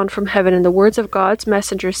will sound from heaven in the words of God's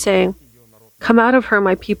messenger saying, Come out of her,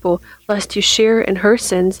 my people, lest you share in her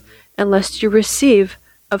sins, and lest you receive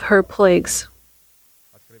of her plagues.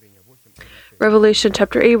 Revelation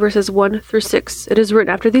chapter 8, verses 1 through 6. It is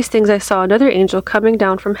written, After these things I saw another angel coming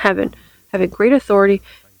down from heaven, having great authority,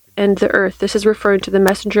 and the earth. This is referring to the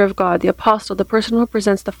messenger of God, the apostle, the person who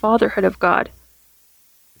represents the fatherhood of God.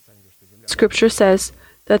 Scripture says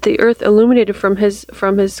that the earth illuminated from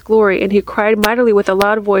his glory, and he cried mightily with a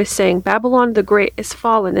loud voice, saying, Babylon the great is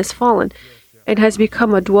fallen, and has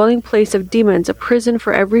become a dwelling place of demons, a prison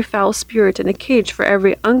for every foul spirit, and a cage for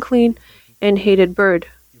every unclean and hated bird.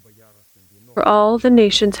 For all the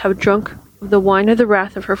nations have drunk of the wine of the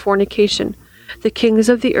wrath of her fornication. The kings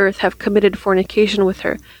of the earth have committed fornication with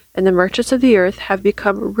her, and the merchants of the earth have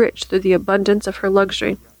become rich through the abundance of her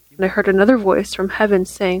luxury. And I heard another voice from heaven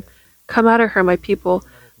saying, Come out of her, my people,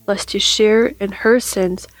 lest you share in her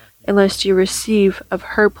sins, and lest you receive of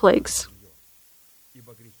her plagues.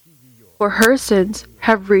 For her sins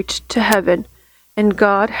have reached to heaven, and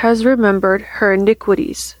God has remembered her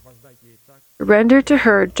iniquities. Render to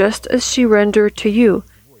her just as she rendered to you,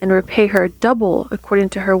 and repay her double according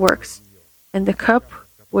to her works. And the cup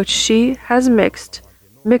which she has mix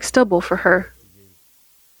double for her.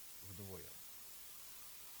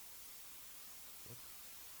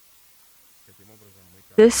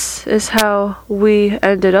 This is how we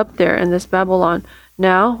ended up there in this Babylon.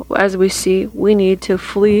 Now, as we see, we need to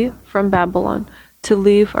flee from Babylon, to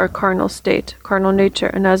leave our carnal state, carnal nature.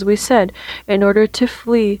 And as we said, in order to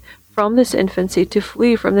flee from this infancy, to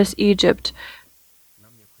flee from this Egypt,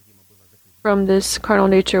 from this carnal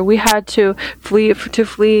nature, we had to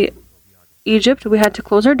flee Egypt. We had to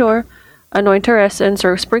close our door, anoint our essence,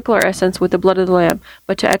 or sprinkle our essence with the blood of the Lamb.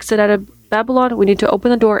 But to exit out of Babylon, we need to open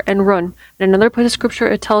the door and run. In another place of Scripture,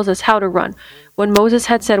 it tells us how to run. When Moses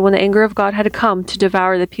had said, when the anger of God had come to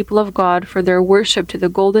devour the people of God for their worship to the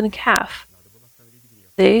golden calf,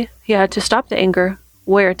 he had to stop the anger.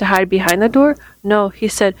 Where? To hide behind the door? No, he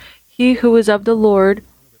said, He who is of the Lord,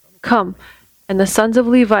 come. And the sons of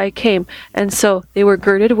Levi came, and so they were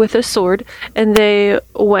girded with a sword, and they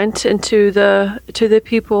went into the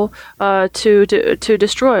people to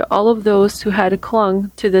destroy all of those who had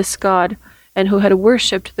clung to this god and who had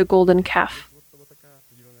worshipped the golden calf.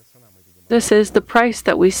 This is the price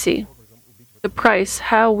that we see. The price,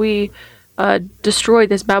 how we destroy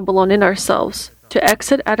this Babylon in ourselves. To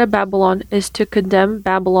exit out of Babylon is to condemn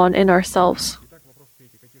Babylon in ourselves.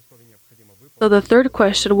 So the third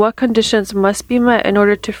question, what conditions must be met in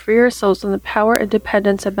order to free ourselves from the power and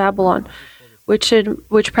dependence of Babylon?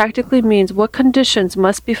 Which practically means what conditions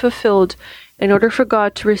must be fulfilled in order for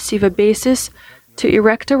God to receive a basis to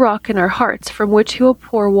erect a rock in our hearts from which He will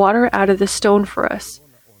pour water out of the stone for us.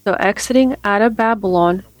 So exiting out of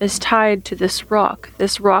Babylon is tied to this rock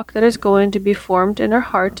that is going to be formed in our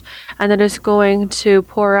heart, and that is going to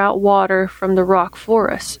pour out water from the rock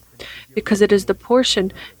for us. Because it is the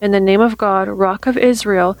portion in the name of God, Rock of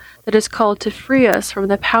Israel, that is called to free us from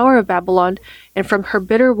the power of Babylon and from her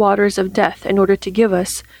bitter waters of death in order to give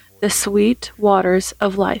us the sweet waters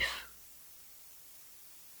of life.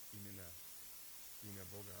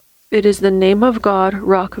 It is the name of God,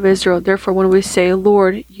 Rock of Israel. Therefore, when we say,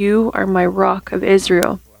 Lord, you are my Rock of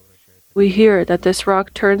Israel, we hear that this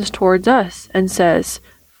rock turns towards us and says,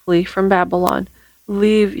 flee from Babylon.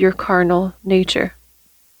 Leave your carnal nature.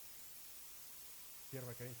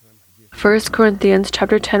 1 Corinthians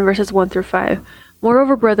chapter 10, verses 1 through 5.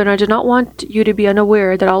 Moreover, brethren, I do not want you to be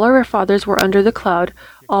unaware that all our fathers were under the cloud,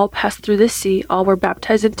 all passed through the sea, all were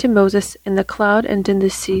baptized into Moses in the cloud and in the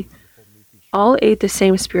sea. All ate the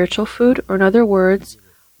same spiritual food, or in other words,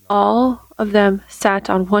 all of them sat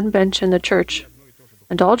on one bench in the church.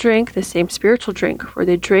 And all drank the same spiritual drink, for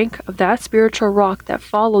they drank of that spiritual rock that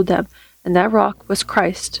followed them, and that rock was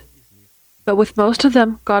Christ. But with most of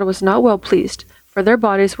them God was not well pleased, for their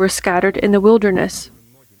bodies were scattered in the wilderness.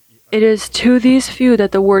 It is to these few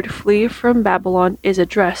that the word flee from Babylon is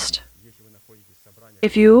addressed.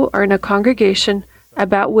 If you are in a congregation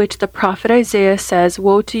about which the prophet Isaiah says,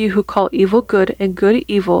 Woe to you who call evil good and good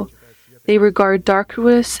evil. They regard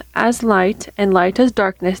darkness as light and light as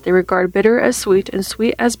darkness. They regard bitter as sweet and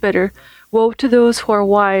sweet as bitter. Woe to those who are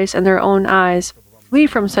wise in their own eyes. Flee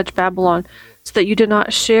from such Babylon, so that you do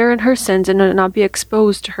not share in her sins and do not be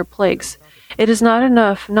exposed to her plagues. It is not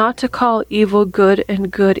enough not to call evil good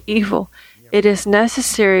and good evil. It is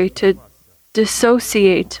necessary to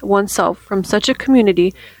dissociate oneself from such a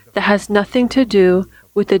community that has nothing to do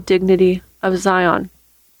with the dignity of Zion.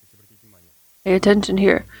 Pay attention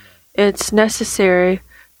here. It's necessary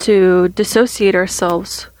to dissociate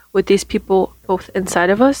ourselves with these people both inside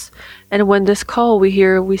of us, and when this call we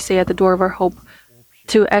hear, we say at the door of our hope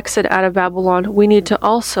to exit out of Babylon, we need to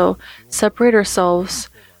also separate ourselves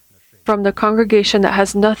from the congregation that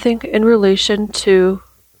has nothing in relation to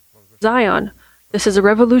Zion. This is a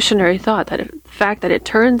revolutionary thought, that the fact that it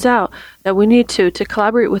turns out that we need to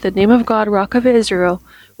collaborate with the name of God, Rock of Israel,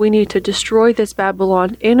 we need to destroy this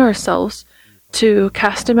Babylon in ourselves, to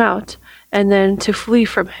cast him out, and then to flee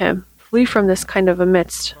from him, flee from this kind of a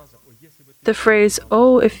midst. The phrase,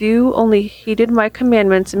 oh, if you only heeded my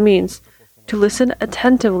commandments, means to listen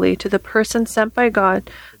attentively to the person sent by God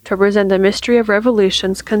to represent the mystery of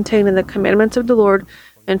revelations contained in the commandments of the Lord,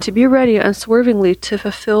 and to be ready unswervingly to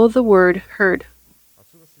fulfill the word heard.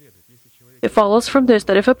 It follows from this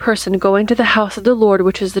that if a person going to the house of the Lord,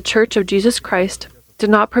 which is the church of Jesus Christ, did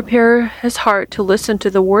not prepare his heart to listen to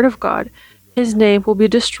the word of God, his name will be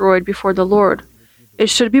destroyed before the Lord. It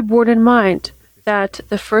should be borne in mind that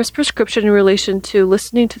the first prescription in relation to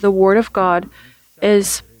listening to the word of God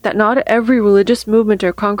is that not every religious movement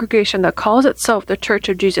or congregation that calls itself the Church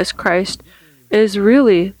of Jesus Christ is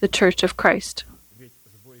really the Church of Christ.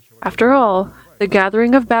 After all, the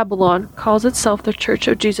gathering of Babylon calls itself the Church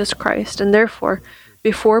of Jesus Christ, and therefore,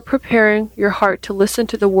 before preparing your heart to listen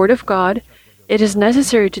to the Word of God, it is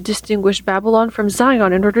necessary to distinguish Babylon from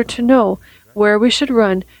Zion in order to know where we should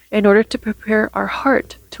run in order to prepare our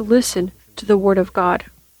heart to listen to the Word of God.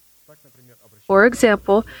 For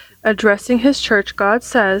example, addressing his church, God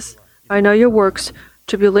says, I know your works,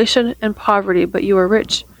 tribulation and poverty, but you are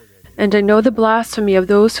rich. And I know the blasphemy of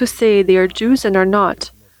those who say they are Jews and are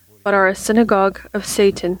not, but are a synagogue of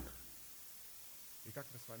Satan.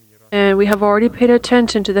 And we have already paid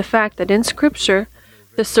attention to the fact that in Scripture,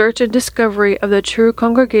 the search and discovery of the true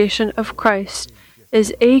congregation of Christ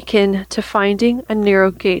is akin to finding a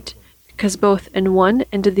narrow gate, because both in one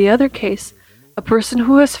and in the other case, a person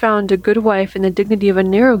who has found a good wife in the dignity of a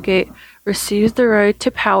narrow gate receives the right to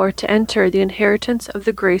power to enter the inheritance of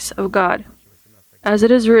the grace of God. As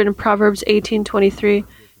it is written in Proverbs 18:23,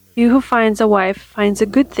 he who finds a wife finds a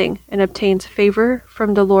good thing and obtains favor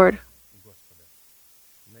from the Lord.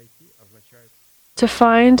 To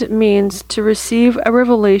find means to receive a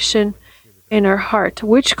revelation in our heart.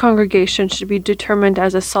 Which congregation should be determined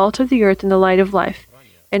as the salt of the earth and the light of life?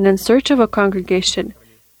 And in search of a congregation,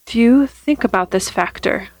 few think about this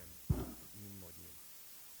factor.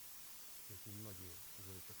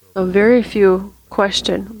 So very few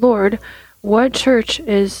question, Lord, what church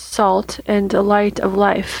is salt and the light of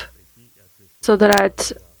life? So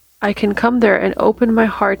that I can come there and open my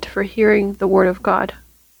heart for hearing the Word of God.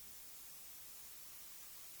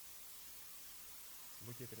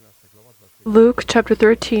 Luke chapter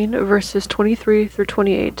 13, verses 23 through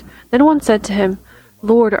 28. Then one said to him,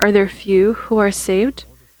 Lord, are there few who are saved?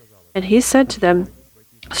 And he said to them,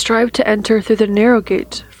 Strive to enter through the narrow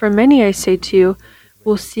gate, for many, I say to you,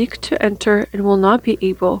 will seek to enter and will not be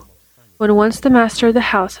able. When once the master of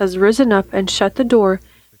the house has risen up and shut the door,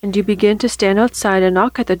 and you begin to stand outside and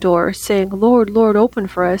knock at the door, saying, Lord, Lord, open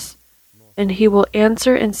for us, and he will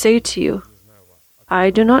answer and say to you, I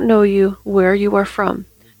do not know you, where you are from.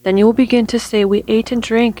 Then you will begin to say, We ate and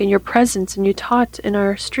drank in your presence, and you taught in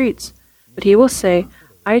our streets. But he will say,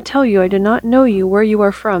 I tell you, I do not know you where you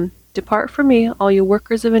are from. Depart from me, all you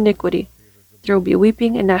workers of iniquity. There will be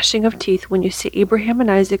weeping and gnashing of teeth when you see Abraham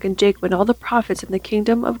and Isaac and Jacob and all the prophets in the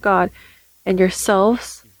kingdom of God, and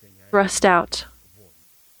yourselves thrust out.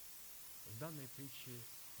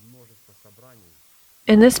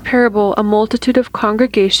 In this parable, a multitude of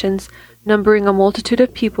congregations, numbering a multitude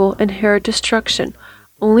of people, inherit destruction,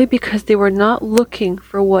 only because they were not looking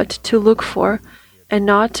for what to look for, and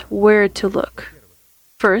not where to look.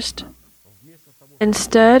 First,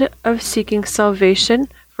 instead of seeking salvation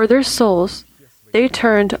for their souls, they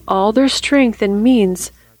turned all their strength and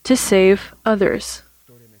means to save others,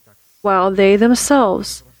 while they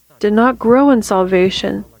themselves did not grow in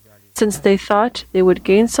salvation, since they thought they would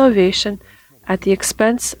gain salvation at the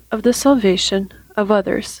expense of the salvation of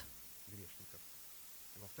others.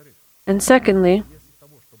 And secondly,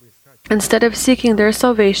 instead of seeking their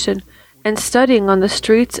salvation and studying on the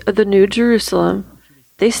streets of the New Jerusalem,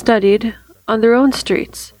 they studied on their own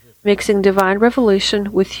streets, mixing divine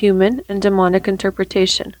revelation with human and demonic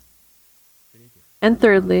interpretation. And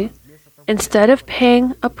thirdly, instead of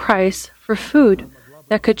paying a price for food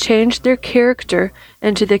that could change their character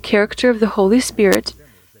into the character of the Holy Spirit,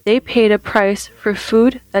 they paid a price for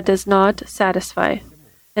food that does not satisfy.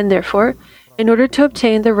 And therefore, in order to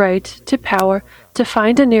obtain the right to power, to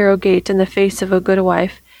find a narrow gate in the face of a good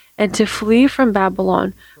wife, and to flee from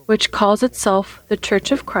Babylon, which calls itself the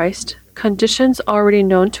Church of Christ, conditions already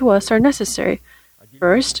known to us are necessary.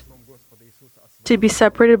 First, to be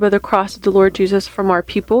separated by the cross of the Lord Jesus from our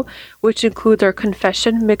people, which includes our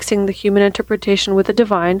confession, mixing the human interpretation with the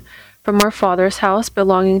divine, from our Father's house,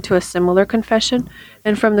 belonging to a similar confession,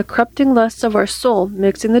 and from the corrupting lusts of our soul,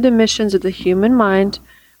 mixing the dimensions of the human mind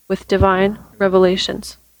with divine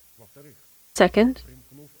revelations. Second,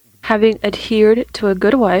 having adhered to a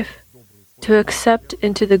good wife, to accept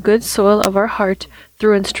into the good soil of our heart,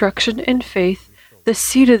 through instruction in faith, the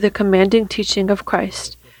seed of the commanding teaching of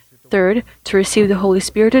Christ. Third, to receive the Holy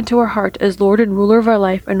Spirit into our heart as Lord and ruler of our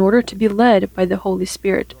life in order to be led by the Holy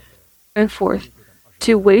Spirit. And fourth,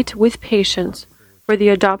 to wait with patience for the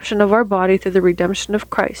adoption of our body through the redemption of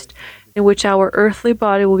Christ, in which our earthly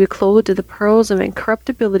body will be clothed in the pearls of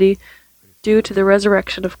incorruptibility due to the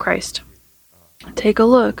resurrection of Christ. Take a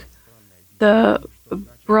look. The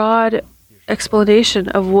broad explanation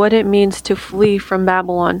of what it means to flee from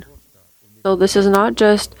Babylon. So this is not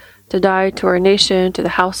just to die to our nation, to the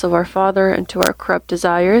house of our father, and to our corrupt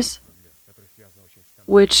desires,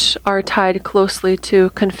 which are tied closely to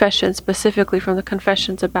confession, specifically from the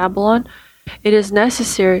confessions of Babylon. It is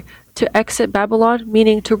necessary to exit Babylon,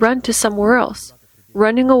 meaning to run to somewhere else.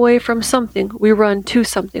 Running away from something, we run to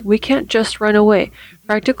something. We can't just run away.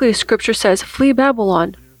 Practically, Scripture says, flee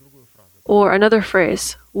Babylon. Or another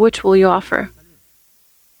phrase, which will you offer?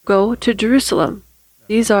 Go to Jerusalem.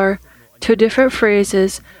 These are two different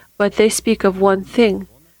phrases, but they speak of one thing.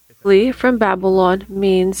 Flee from Babylon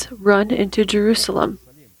means run into Jerusalem.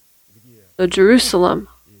 So Jerusalem,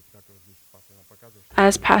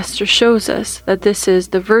 as Pastor shows us, that this is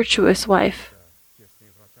the virtuous wife.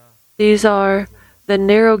 These are the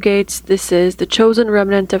narrow gates. This is the chosen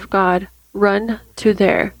remnant of God. Run to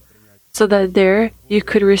there, so that there you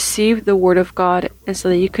could receive the Word of God, and so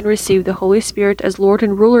that you can receive the Holy Spirit as Lord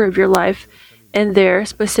and ruler of your life, and there,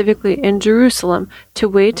 specifically in Jerusalem, to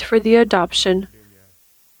wait for the adoption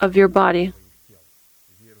of your body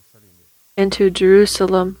into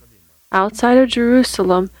Jerusalem. Outside of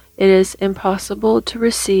Jerusalem, it is impossible to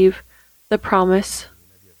receive the promise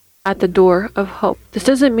at the door of hope. This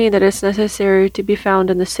doesn't mean that it's necessary to be found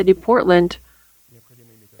in the city Portland.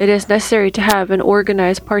 It is necessary to have an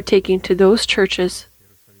organized partaking to those churches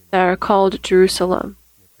that are called Jerusalem.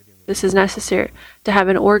 This is necessary to have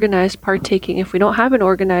an organized partaking. If we don't have an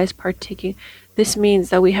organized partaking, this means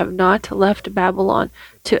that we have not left Babylon.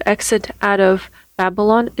 To exit out of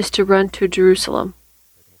Babylon is to run to Jerusalem.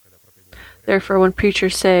 Therefore, when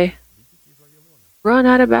preachers say, run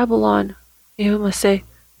out of Babylon, you must say,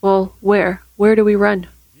 well, where? Where do we run?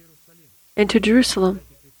 Into Jerusalem.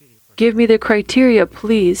 Give me the criteria,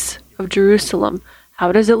 please, of Jerusalem.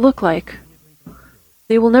 How does it look like?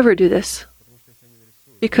 They will never do this.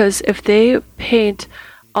 Because if they paint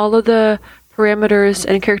all of the parameters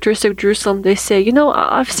and characteristics of Jerusalem, they say,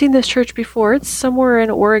 I've seen this church before. It's somewhere in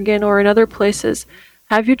Oregon or in other places.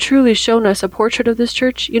 Have you truly shown us a portrait of this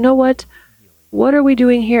church? You know what? What are we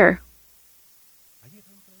doing here?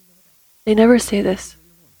 They never say this.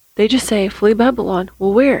 They just say, flee Babylon.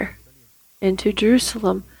 Well, where? Into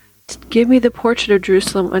Jerusalem. Give me the portrait of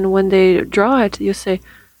Jerusalem. And when they draw it, you say,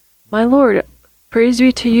 my Lord, praise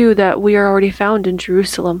be to you that we are already found in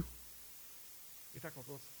Jerusalem.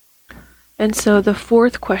 And so the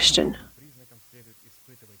fourth question: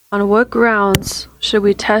 on what grounds should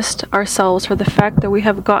we test ourselves for the fact that we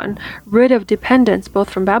have gotten rid of dependence, both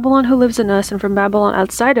from Babylon who lives in us and from Babylon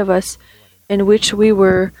outside of us, in which we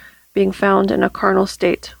were being found in a carnal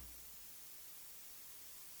state?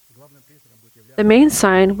 The main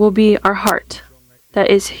sign will be our heart, that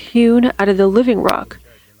is hewn out of the living rock,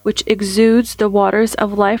 which exudes the waters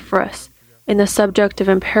of life for us, in the subject of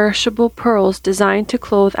imperishable pearls designed to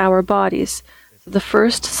clothe our bodies. So the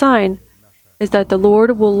first sign is that the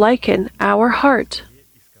Lord will liken our heart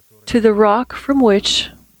to the rock from which,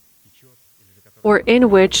 or in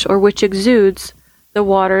which, or which exudes the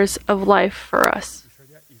waters of life for us.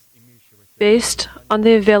 Based on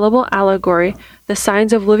the available allegory, the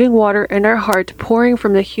signs of living water in our heart pouring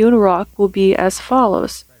from the hewn rock will be as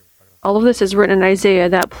follows. All of this is written in Isaiah,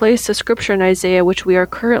 that place of scripture in Isaiah which we are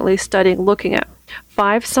currently studying, looking at.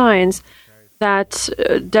 5 signs that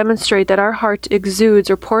demonstrate that our heart exudes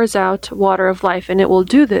or pours out water of life, and it will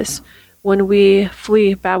do this when we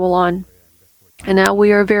flee Babylon. And now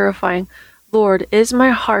we are verifying, Lord, is my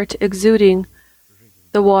heart exuding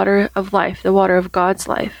the water of life, the water of God's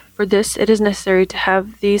life? For this, it is necessary to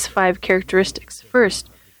have these 5 characteristics. First,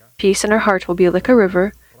 peace in our heart will be like a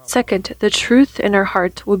river. Second, the truth in our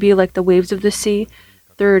heart will be like the waves of the sea.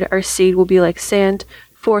 Third, our seed will be like sand.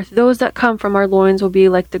 Fourth, those that come from our loins will be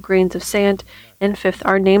like the grains of sand. And fifth,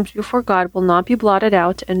 our names before God will not be blotted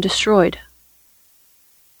out and destroyed.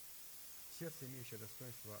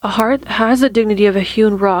 A heart that has the dignity of a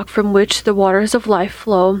hewn rock from which the waters of life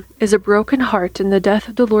flow is a broken heart in the death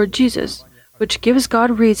of the Lord Jesus, which gives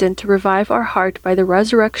God reason to revive our heart by the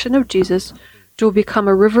resurrection of Jesus, which will become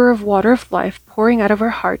a river of water of life pouring out of our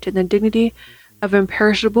heart in the dignity of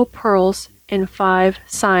imperishable pearls in 5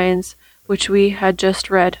 signs, which we had just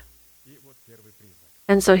read.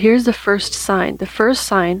 And so here's the first sign. The first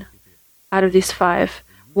sign out of these 5,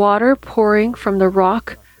 water pouring from the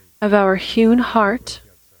rock of our hewn heart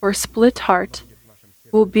or split heart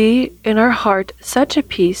will be in our heart such a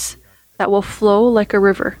peace that will flow like a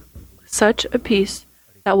river. Such a peace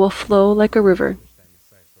that will flow like a river.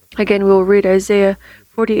 Again, we will read Isaiah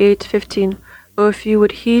 48:15. Oh, if you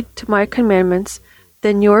would heed to my commandments,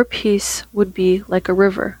 then your peace would be like a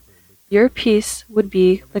river. Your peace would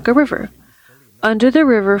be like a river. Under the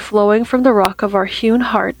river flowing from the rock of our hewn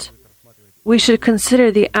heart, we should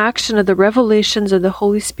consider the action of the revelations of the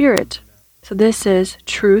Holy Spirit. So this is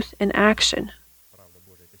truth in action.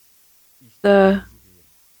 The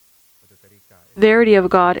verity of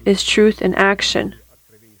God is truth in action.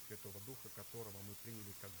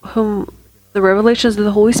 Whom the revelations of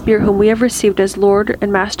the Holy Spirit, whom we have received as Lord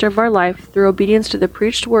and Master of our life, through obedience to the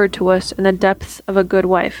preached word to us in the depths of a good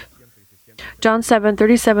wife. John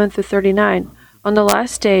 7:37-39. On the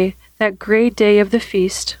last day, that great day of the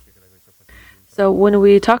feast. So when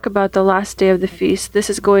we talk about the last day of the feast, this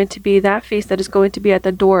is going to be that feast that is going to be at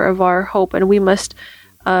the door of our hope, and we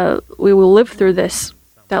will live through this.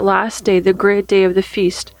 That last day, the great day of the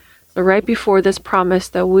feast. So right before this promise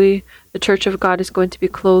that we, the Church of God, is going to be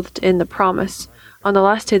clothed in the promise. On the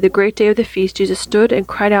last day, the great day of the feast, Jesus stood and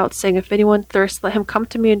cried out, saying, if anyone thirsts, let him come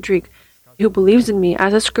to me and drink. He who believes in me,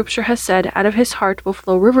 as the scripture has said, out of his heart will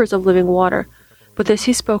flow rivers of living water. But this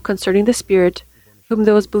he spoke concerning the Spirit, whom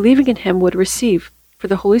those believing in him would receive. For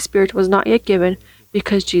the Holy Spirit was not yet given,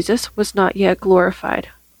 because Jesus was not yet glorified.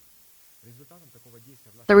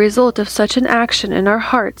 The result of such an action in our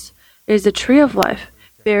hearts is the tree of life,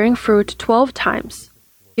 bearing fruit 12 times,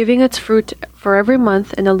 giving its fruit for every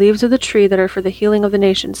month, and the leaves of the tree that are for the healing of the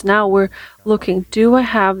nations. Now we're looking, do I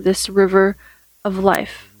have this river of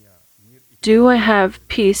life? Do I have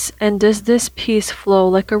peace, and does this peace flow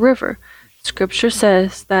like a river? Scripture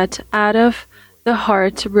says that out of the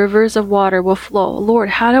heart rivers of water will flow. Lord,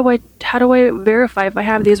 how do I verify if I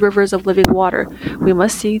have these rivers of living water? We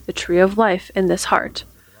must see the tree of life in this heart.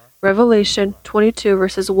 Revelation 22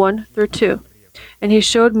 verses 1-2. And he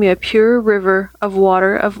showed me a pure river of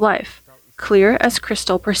water of life, clear as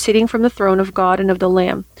crystal, proceeding from the throne of God and of the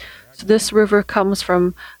Lamb. So this river comes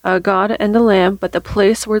from God and the Lamb, but the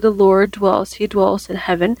place where the Lord dwells, he dwells in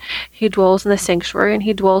heaven, he dwells in the sanctuary, and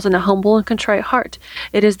he dwells in a humble and contrite heart.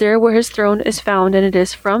 It is there where his throne is found, and it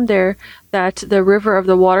is from there that the river of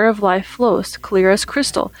the water of life flows, clear as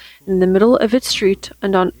crystal. In the middle of its street,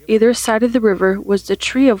 and on either side of the river, was the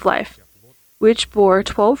tree of life, which bore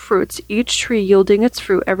 12 fruits, each tree yielding its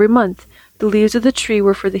fruit every month. The leaves of the tree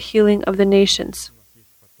were for the healing of the nations.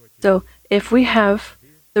 So, if we have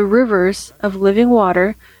the rivers of living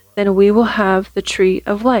water, then we will have the tree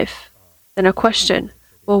of life. Then a question,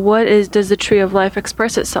 well, does the tree of life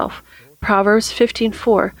express itself? Proverbs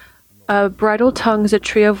 15:4, a bridle tongue is a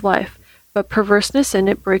tree of life, but perverseness in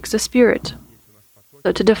it breaks the spirit.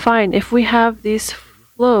 So to define, if we have these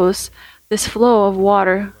flows, this flow of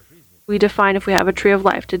water, we define if we have a tree of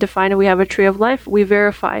life. To define if we have a tree of life, we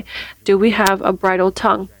verify, do we have a bridled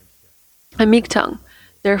tongue, a meek tongue?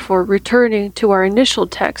 Therefore, returning to our initial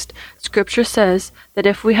text, Scripture says that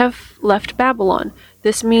if we have left Babylon,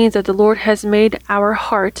 this means that the Lord has made our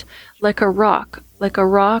heart like a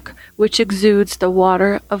rock which exudes the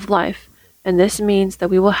water of life. And this means that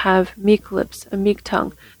we will have meek lips, a meek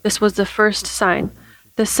tongue. This was the first sign.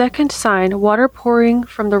 The second sign, water pouring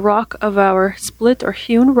from the rock of our split or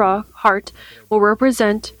hewn heart, will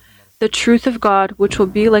represent the truth of God, which will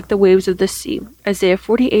be like the waves of the sea. Isaiah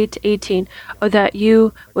 48:18. Oh, that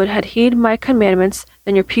you would have heeded my commandments,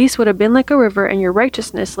 then your peace would have been like a river, and your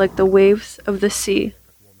righteousness like the waves of the sea.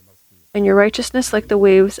 And your righteousness like the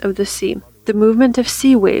waves of the sea. The movement of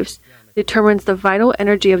sea waves determines the vital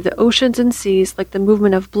energy of the oceans and seas, like the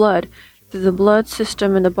movement of blood through the blood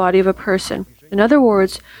system in the body of a person. In other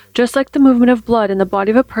words, just like the movement of blood in the body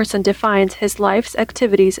of a person defines his life's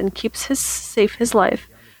activities and keeps safe his life,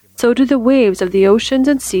 so do the waves of the oceans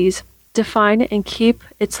and seas define and keep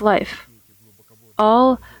its life.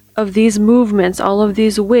 All of these movements, all of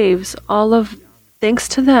these waves, thanks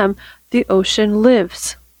to them, the ocean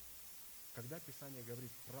lives.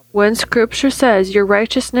 When Scripture says your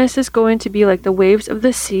righteousness is going to be like the waves of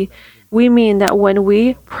the sea, we mean that when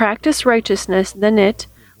we practice righteousness, then it,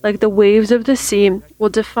 like the waves of the sea, will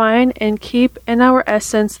define and keep in our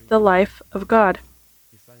essence the life of God.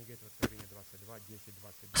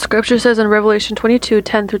 Scripture says in Revelation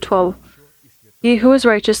 22:10-12, He who is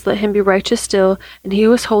righteous, let him be righteous still, and he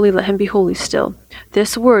who is holy, let him be holy still.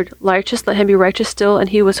 This word, righteous, let him be righteous still, and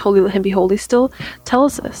he who is holy, let him be holy still,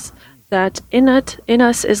 tells us that in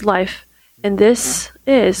us is life, and these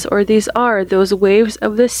are those waves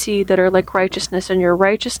of the sea that are like righteousness, and your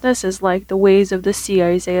righteousness is like the waves of the sea,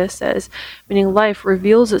 Isaiah says, meaning life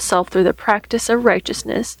reveals itself through the practice of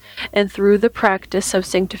righteousness and through the practice of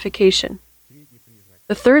sanctification.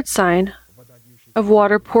 The third sign of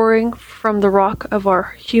water pouring from the rock of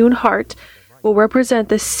our hewn heart will represent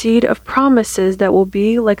the seed of promises that will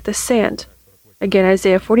be like the sand. Again,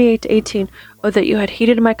 Isaiah 48:18, Oh, that you had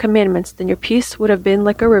heeded my commandments, then your peace would have been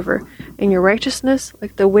like a river, and your righteousness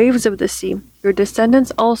like the waves of the sea. Your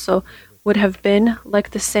descendants also would have been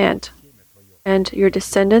like the sand, and your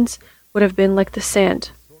descendants would have been like the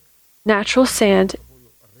sand. Natural sand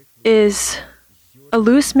is a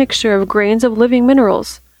loose mixture of grains of living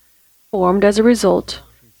minerals formed as a result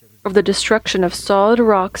of the destruction of solid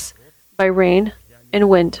rocks by rain and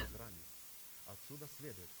wind.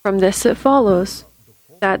 From this it follows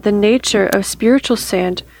that the nature of spiritual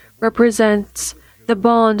sand represents the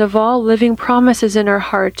bond of all living promises in our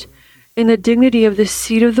heart, in the dignity of the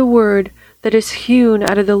seed of the Word that is hewn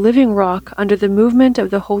out of the living rock under the movement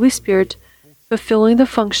of the Holy Spirit, fulfilling the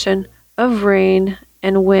function of rain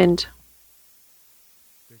and wind.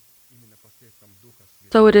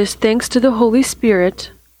 So it is thanks to the Holy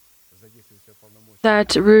Spirit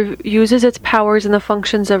that uses its powers in the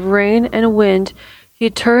functions of rain and wind. He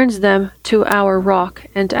turns them to our rock,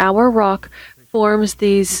 and our rock forms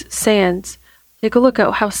these sands. Take a look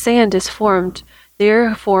at how sand is formed. They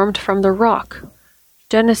are formed from the rock.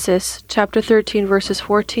 Genesis chapter 13, verses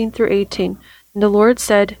 14-18. And the Lord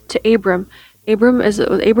said to Abraham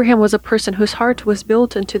was a person whose heart was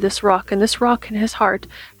built into this rock, and this rock in his heart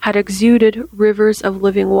had exuded rivers of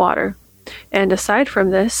living water. And aside from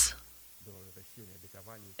this,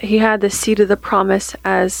 he had the seed of the promise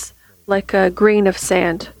as like a grain of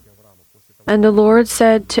sand. And the Lord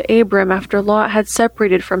said to Abram after Lot had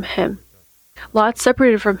separated from him. Lot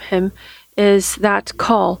separated from him is that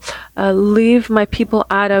call, leave my people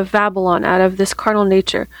out of Babylon, out of this carnal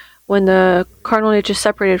nature. When the carnal nature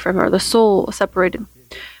separated from her, the soul separated.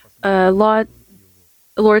 The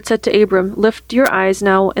Lord said to Abram, lift your eyes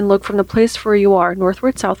now and look from the place where you are,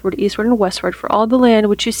 northward, southward, eastward, and westward, for all the land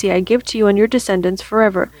which you see I give to you and your descendants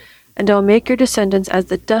forever. And I will make your descendants as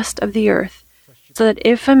the dust of the earth, so that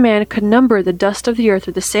if a man could number the dust of the earth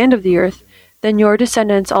or the sand of the earth, then your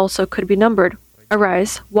descendants also could be numbered.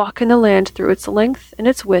 Arise, walk in the land through its length and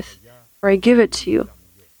its width, for I give it to you.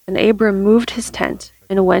 And Abram moved his tent,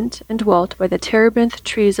 and went and dwelt by the terebinth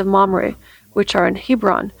trees of Mamre, which are in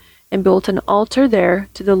Hebron, and built an altar there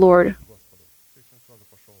to the Lord.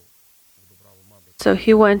 So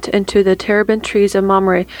he went into the terebinth trees of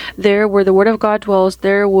Mamre, there where the word of God dwells,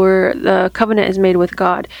 there where the covenant is made with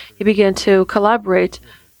God. He began to collaborate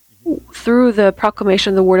through the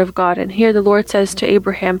proclamation of the word of God. And here the Lord says to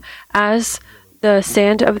Abraham, as the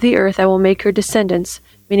sand of the earth I will make your descendants,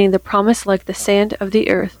 meaning the promise like the sand of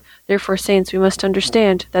the earth. Therefore, saints, we must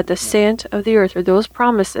understand that the sand of the earth are those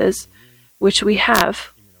promises which we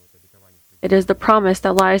have. It is the promise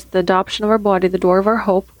that lies the adoption of our body, the door of our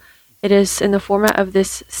hope. It is in the format of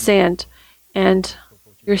this sand. And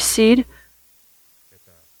your seed,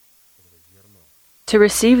 to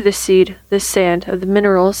receive the seed, this sand of the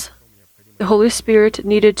minerals, the Holy Spirit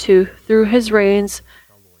needed to, through His rains,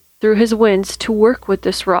 through His winds, to work with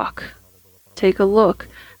this rock. Take a look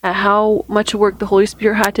at how much work the Holy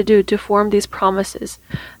Spirit had to do to form these promises.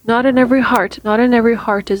 Not in every heart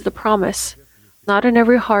is the promise. Not in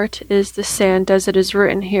every heart is the sand, as it is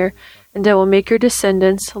written here, and I will make your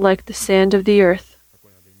descendants like the sand of the earth.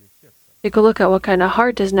 Take a look at what kind of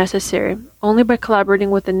heart is necessary. Only by collaborating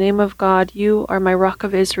with the name of God, you are my rock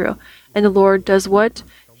of Israel. And the Lord does what?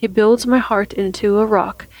 He builds my heart into a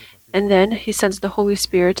rock. And then He sends the Holy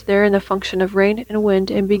Spirit there in the function of rain and wind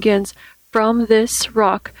and begins from this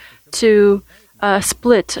rock to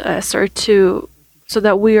split us so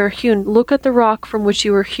that we are hewn. Look at the rock from which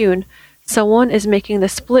you were hewn. Someone is making the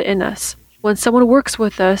split in us. When someone works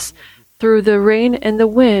with us through the rain and the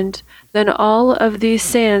wind, then all of these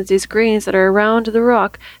sands, these grains that are around the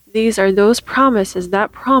rock, these are those promises,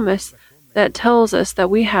 that promise that tells us that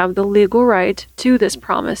we have the legal right to this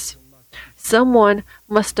promise. Someone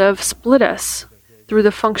must have split us through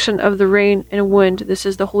the function of the rain and wind. This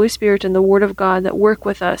is the Holy Spirit and the Word of God that work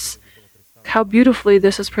with us. How beautifully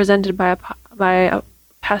this was presented by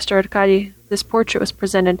Pastor Arkady. This portrait was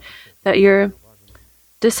presented, that your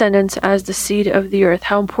descendants as the seed of the earth.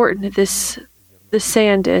 How important the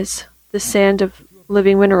sand is, the sand of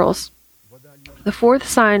living minerals. The fourth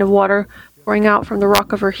sign of water pouring out from the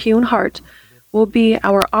rock of our hewn heart will be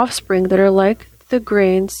our offspring that are like the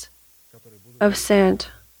grains of sand.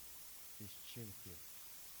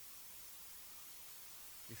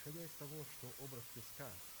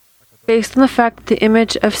 Based on the fact that the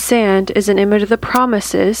image of sand is an image of the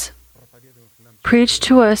promises preached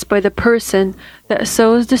to us by the person that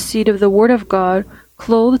sows the seed of the Word of God,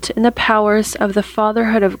 clothed in the powers of the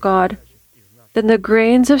fatherhood of God, then the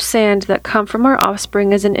grains of sand that come from our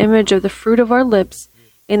offspring is an image of the fruit of our lips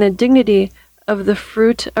in the dignity of the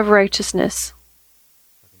fruit of righteousness.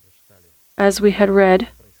 As we had read,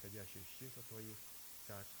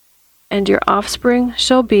 and your offspring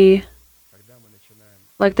shall be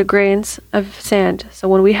like the grains of sand. So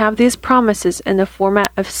when we have these promises in the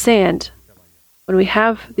format of sand, when we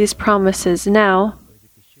have these promises now,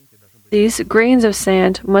 these grains of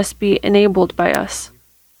sand must be enabled by us.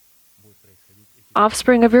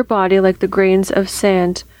 Offspring of your body like the grains of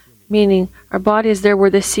sand, meaning our body is there where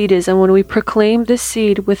the seed is, and when we proclaim this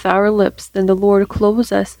seed with our lips, then the Lord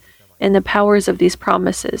clothes us in the powers of these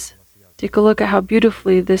promises. Take a look at how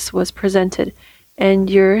beautifully this was presented. And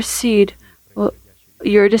your seed,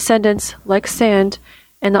 your descendants like sand,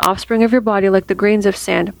 and the offspring of your body like the grains of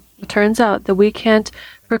sand. It turns out that we can't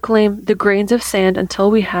proclaim the grains of sand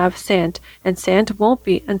until we have sand, and sand won't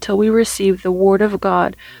be until we receive the Word of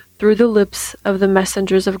God through the lips of the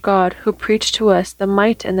messengers of God who preach to us the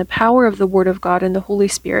might and the power of the Word of God and the Holy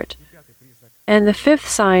Spirit. And the fifth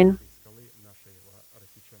sign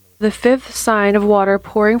of water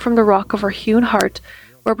pouring from the rock of our hewn heart,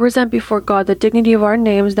 represent before God the dignity of our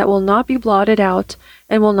names that will not be blotted out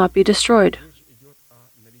and will not be destroyed.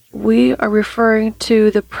 We are referring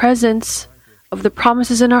to the presence of the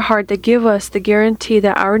promises in our heart that give us the guarantee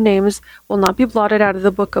that our names will not be blotted out of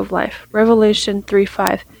the book of life. Revelation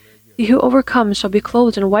 3:5. He who overcomes shall be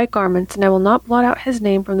clothed in white garments, and I will not blot out his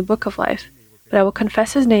name from the book of life, but I will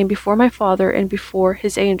confess his name before my Father and before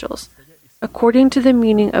his angels. According to the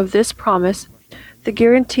meaning of this promise, the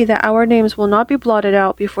guarantee that our names will not be blotted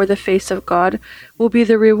out before the face of God will be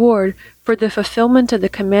the reward for the fulfillment of the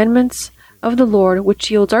commandments of the Lord, which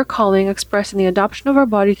yields our calling expressed in the adoption of our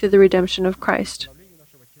body through the redemption of Christ.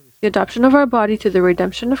 The adoption of our body through the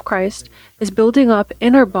redemption of Christ is building up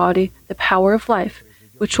in our body the power of life,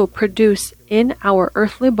 which will produce in our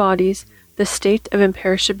earthly bodies the state of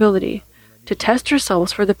imperishability, to test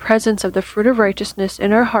ourselves for the presence of the fruit of righteousness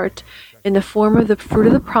in our heart in the form of the fruit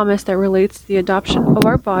of the promise that relates to the adoption of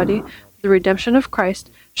our body, the redemption of Christ,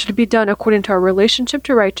 should be done according to our relationship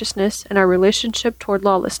to righteousness and our relationship toward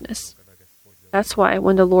lawlessness. That's why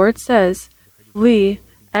when the Lord says, flee,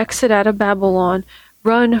 exit out of Babylon,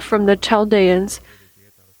 run from the Chaldeans,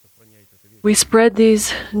 we spread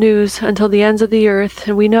these news until the ends of the earth,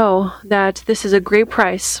 and we know that this is a great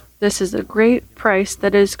price. This is a great price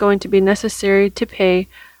that is going to be necessary to pay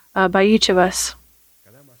by each of us.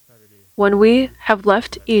 When we have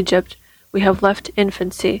left Egypt, we have left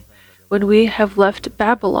infancy. When we have left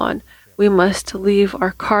Babylon, we must leave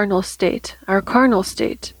our carnal state.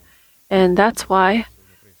 And that's why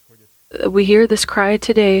We hear this cry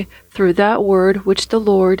today through that word which the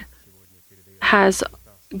Lord has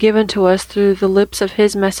given to us through the lips of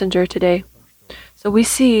his messenger today. So we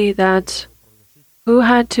see that who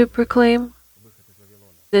had to proclaim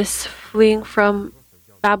this fleeing from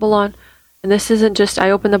Babylon? And this isn't just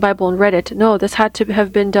I opened the Bible and read it. No, this had to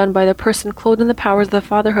have been done by the person clothed in the powers of the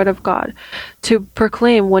fatherhood of God to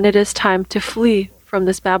proclaim when it is time to flee from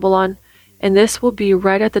this Babylon. And this will be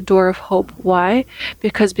right at the door of hope. Why?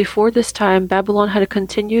 Because before this time, Babylon had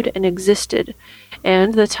continued and existed.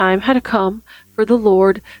 And the time had come for the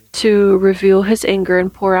Lord to reveal his anger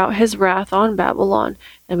and pour out his wrath on Babylon.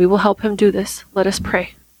 And we will help him do this. Let us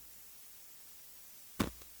pray.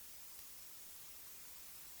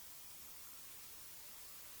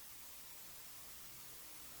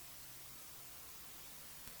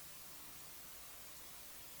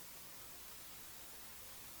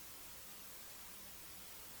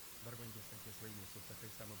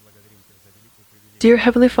 Dear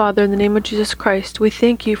Heavenly Father, in the name of Jesus Christ, we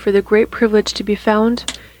thank you for the great privilege to be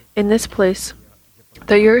found in this place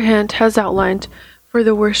that your hand has outlined for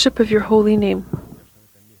the worship of your holy name.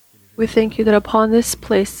 We thank you that upon this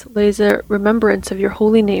place lays a remembrance of your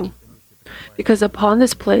holy name, because upon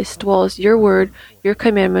this place dwells your word, your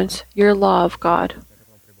commandments, your law of God.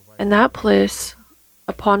 And that place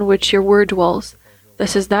upon which your word dwells,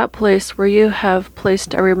 this is that place where you have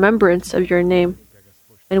placed a remembrance of your name.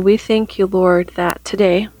 And we thank you, Lord, that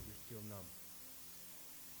today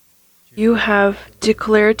you have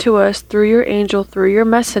declared to us through your angel, through your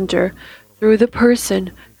messenger, through the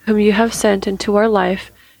person whom you have sent into our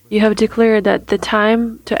life, you have declared that the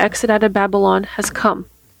time to exit out of Babylon has come.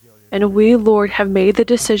 And we, Lord, have made the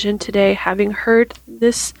decision today, having heard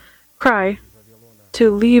this cry, to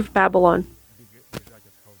leave Babylon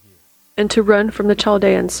and to run from the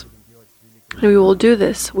Chaldeans. And we will do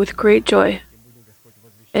this with great joy.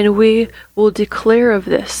 And we will declare of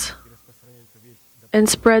this and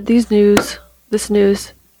spread this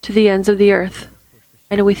news to the ends of the earth.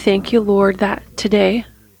 And we thank you, Lord, that today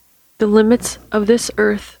the limits of this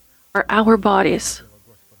earth are our bodies.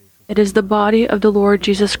 It is the body of the Lord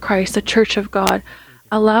Jesus Christ, the Church of God.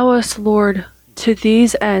 Allow us, Lord, to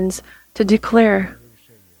these ends to declare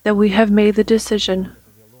that we have made the decision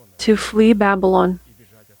to flee Babylon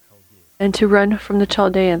and to run from the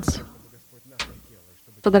Chaldeans,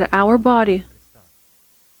 so that our body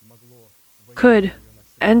could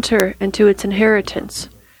enter into its inheritance,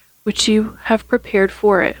 which you have prepared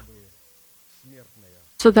for it,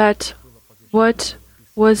 so that what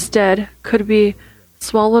was dead could be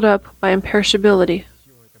swallowed up by imperishability,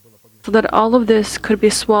 so that all of this could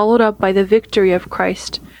be swallowed up by the victory of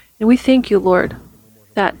Christ. And we thank you, Lord,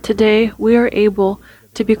 that today we are able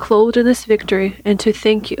to be clothed in this victory and to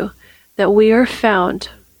thank you that we are found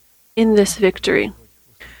in this victory.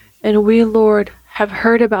 And we, Lord, have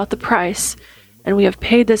heard about the price, and we have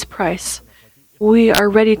paid this price. We are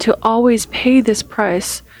ready to always pay this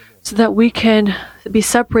price so that we can be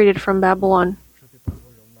separated from Babylon.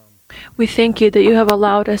 We thank you that you have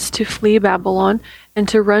allowed us to flee Babylon and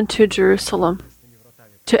to run to Jerusalem,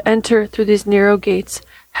 to enter through these narrow gates,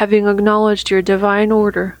 having acknowledged your divine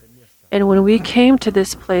order. And when we came to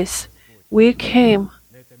this place, we came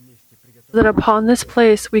so that upon this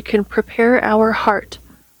place we can prepare our heart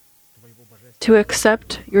to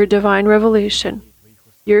accept your divine revelation,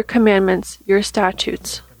 your commandments, your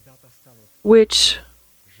statutes, which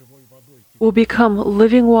will become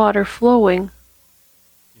living water flowing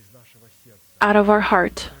out of our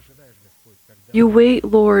heart. You wait,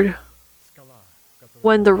 Lord,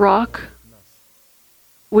 when the rock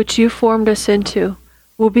which you formed us into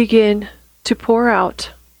will begin to pour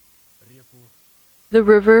out the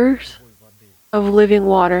rivers of living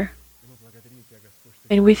water.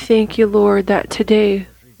 And we thank you, Lord, that today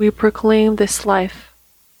we proclaim this life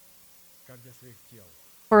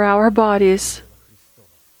for our bodies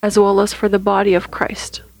as well as for the body of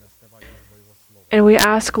Christ. And we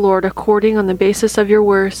ask, Lord, according on the basis of your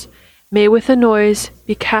words, may with a noise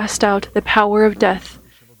be cast out the power of death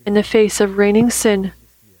in the face of reigning sin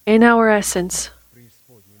in our essence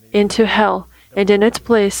into hell, and in its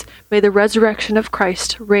place may the resurrection of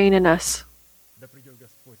Christ reign in us.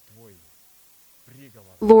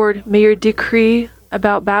 Lord, may your decree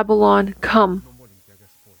about Babylon come.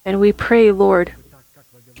 And we pray, Lord,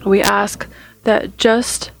 we ask that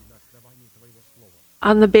just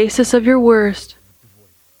on the basis of your words,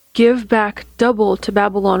 give back double to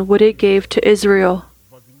Babylon what it gave to Israel.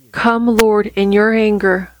 Come, Lord, in your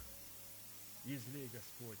anger,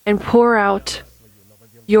 and pour out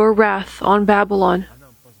your wrath on Babylon.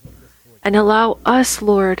 And allow us,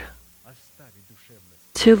 Lord,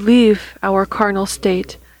 to leave our carnal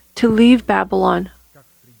state, to leave Babylon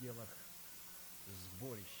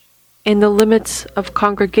in the limits of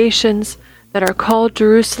congregations that are called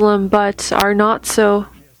Jerusalem but are not so,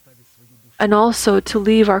 and also to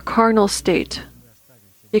leave our carnal state.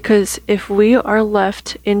 Because if we are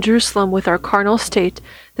left in Jerusalem with our carnal state,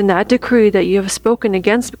 then that decree that you have spoken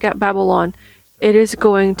against Babylon, it is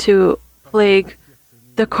going to plague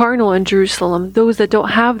the carnal in Jerusalem, those that don't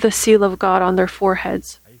have the seal of God on their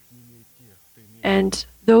foreheads. And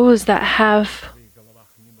those that have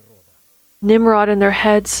Nimrod in their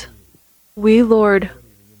heads, we, Lord,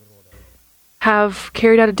 have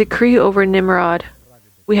carried out a decree over Nimrod.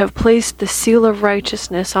 We have placed the seal of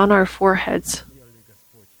righteousness on our foreheads.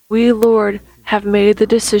 We, Lord, have made the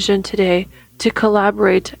decision today to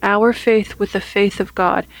collaborate our faith with the faith of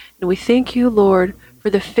God. And we thank you, Lord,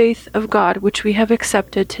 for the faith of God which we have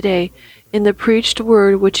accepted today in the preached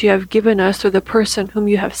word which you have given us through the person whom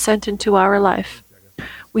you have sent into our life.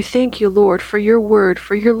 We thank you, Lord, for your word,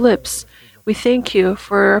 for your lips. We thank you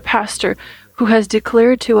for our pastor who has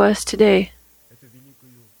declared to us today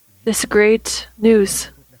this great news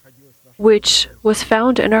which was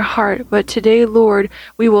found in our heart. But today, Lord,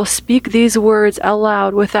 we will speak these words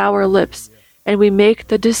aloud with our lips, and we make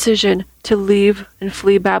the decision to leave and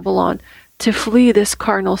flee Babylon, to flee this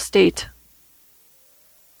carnal state,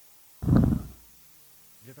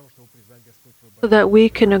 so that we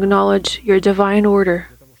can acknowledge your divine order,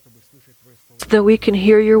 so that we can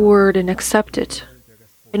hear your word and accept it.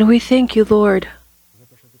 And we thank you, Lord,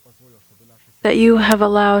 that you have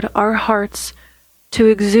allowed our hearts to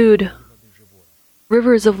exude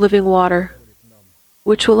rivers of living water,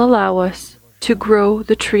 which will allow us to grow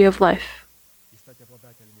the tree of life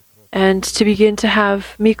and to begin to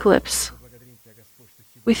have meek lips.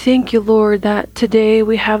 We thank you, Lord, that today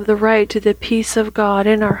we have the right to the peace of God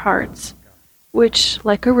in our hearts, which,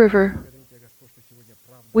 like a river,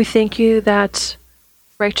 we thank you that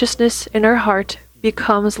righteousness in our heart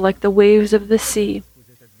becomes like the waves of the sea.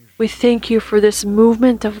 We thank you for this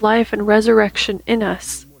movement of life and resurrection in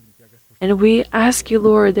us. And we ask you,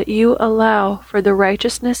 Lord, that you allow for the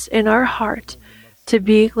righteousness in our heart to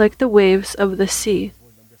be like the waves of the sea.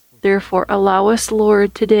 Therefore, allow us,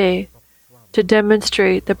 Lord, today to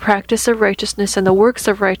demonstrate the practice of righteousness and the works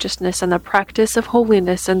of righteousness and the practice of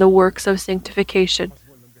holiness and the works of sanctification.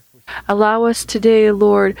 Allow us today,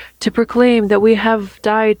 Lord, to proclaim that we have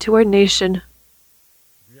died to our nation,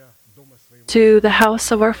 to the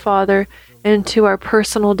house of our Father, and to our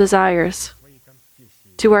personal desires,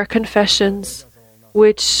 to our confessions,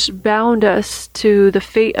 which bound us to the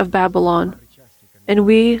fate of Babylon. And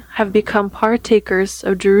we have become partakers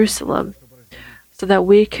of Jerusalem, so that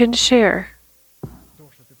we can share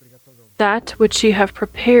that which you have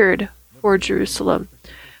prepared for Jerusalem.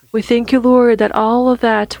 We thank you, Lord, that all of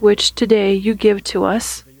that which today you give to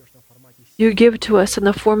us in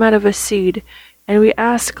the format of a seed. And we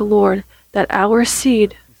ask, Lord, that our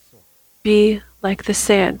seed be like the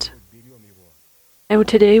sand. And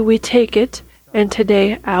today we take it, and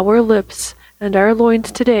today our lips and our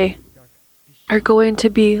loins today are going to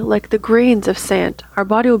be like the grains of sand. Our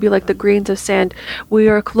body will be like the grains of sand. We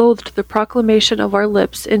are clothed to the proclamation of our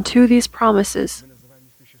lips into these promises.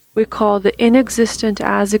 We call the inexistent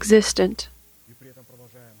as existent.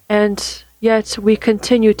 And yet we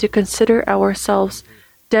continue to consider ourselves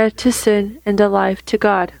dead to sin and alive to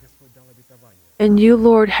God. And you,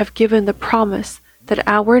 Lord, have given the promise that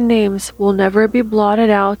our names will never be blotted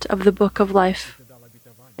out of the book of life.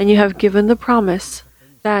 And you have given the promise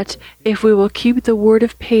that if we will keep the word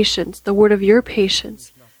of patience, the word of your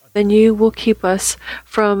patience, then you will keep us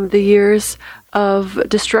from the years of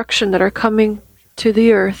destruction that are coming to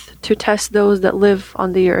the earth to test those that live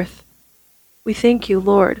on the earth. We thank you,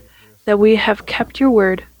 Lord, that we have kept your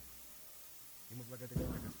word.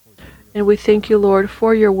 And we thank you, Lord,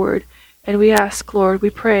 for your word. And we ask, Lord,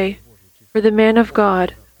 we pray for the man of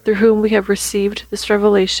God through whom we have received this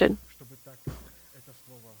revelation,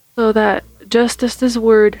 so that just as this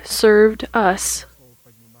word served us,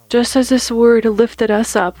 just as this word lifted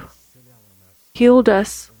us up, healed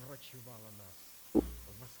us,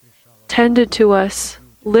 tended to us,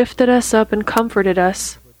 lifted us up, and comforted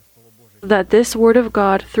us, that this word of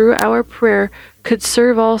God through our prayer could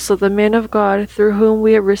serve also the man of God through whom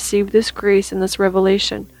we have received this grace and this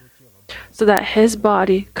revelation, so that his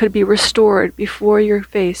body could be restored before your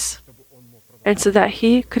face, and so that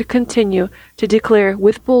he could continue to declare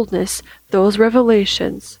with boldness those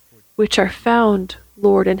revelations which are found,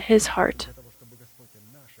 Lord, in his heart,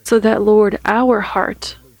 so that, Lord, our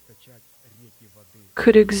heart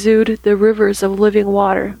could exude the rivers of living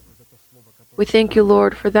water. We thank you,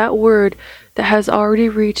 Lord, for that word that has already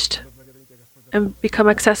reached and become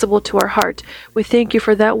accessible to our heart. We thank you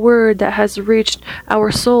for that word that has reached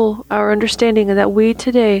our soul, our understanding, and that we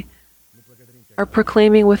today are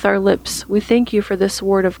proclaiming with our lips. We thank you for this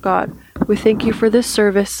word of God. We thank you for this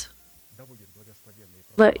service.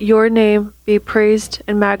 Let your name be praised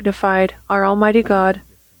and magnified, our Almighty God,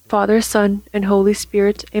 Father, Son, and Holy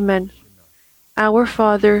Spirit. Amen. Our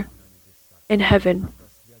Father in heaven,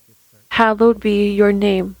 hallowed be your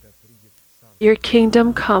name. Your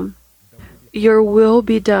kingdom come. Your will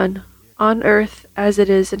be done, on earth as it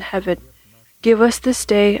is in heaven. Give us this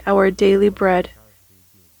day our daily bread.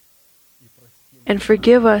 And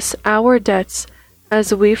forgive us our debts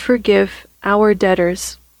as we forgive our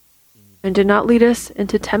debtors. And do not lead us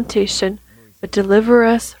into temptation, but deliver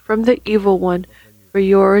us from the evil one. For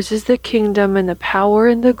yours is the kingdom and the power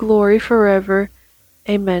and the glory forever.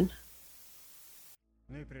 Amen.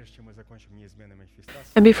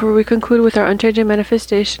 And before we conclude with our unchanging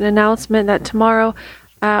manifestation announcement that tomorrow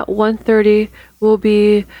at 1:30 will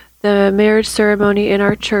be the marriage ceremony in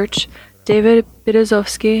our church. David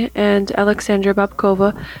Bidazovsky and Alexandra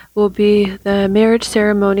Babkova will be the marriage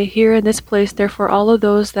ceremony here in this place. Therefore, all of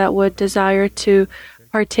those that would desire to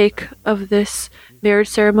partake of this marriage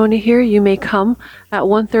ceremony here, you may come at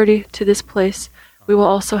 1:30 to this place. We will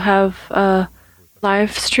also have a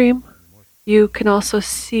live stream. You can also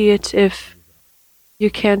see it if you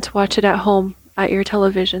can't watch it at home at your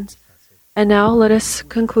televisions. And now let us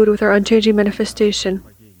conclude with our unchanging manifestation.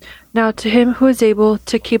 Now to him who is able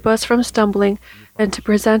to keep us from stumbling and to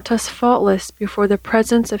present us faultless before the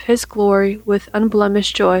presence of his glory with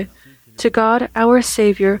unblemished joy, to God our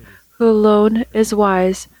Savior, who alone is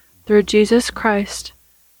wise, through Jesus Christ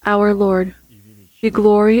our Lord, be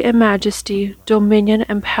glory and majesty, dominion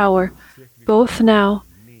and power, both now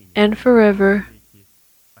and forever.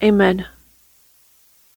 Amen.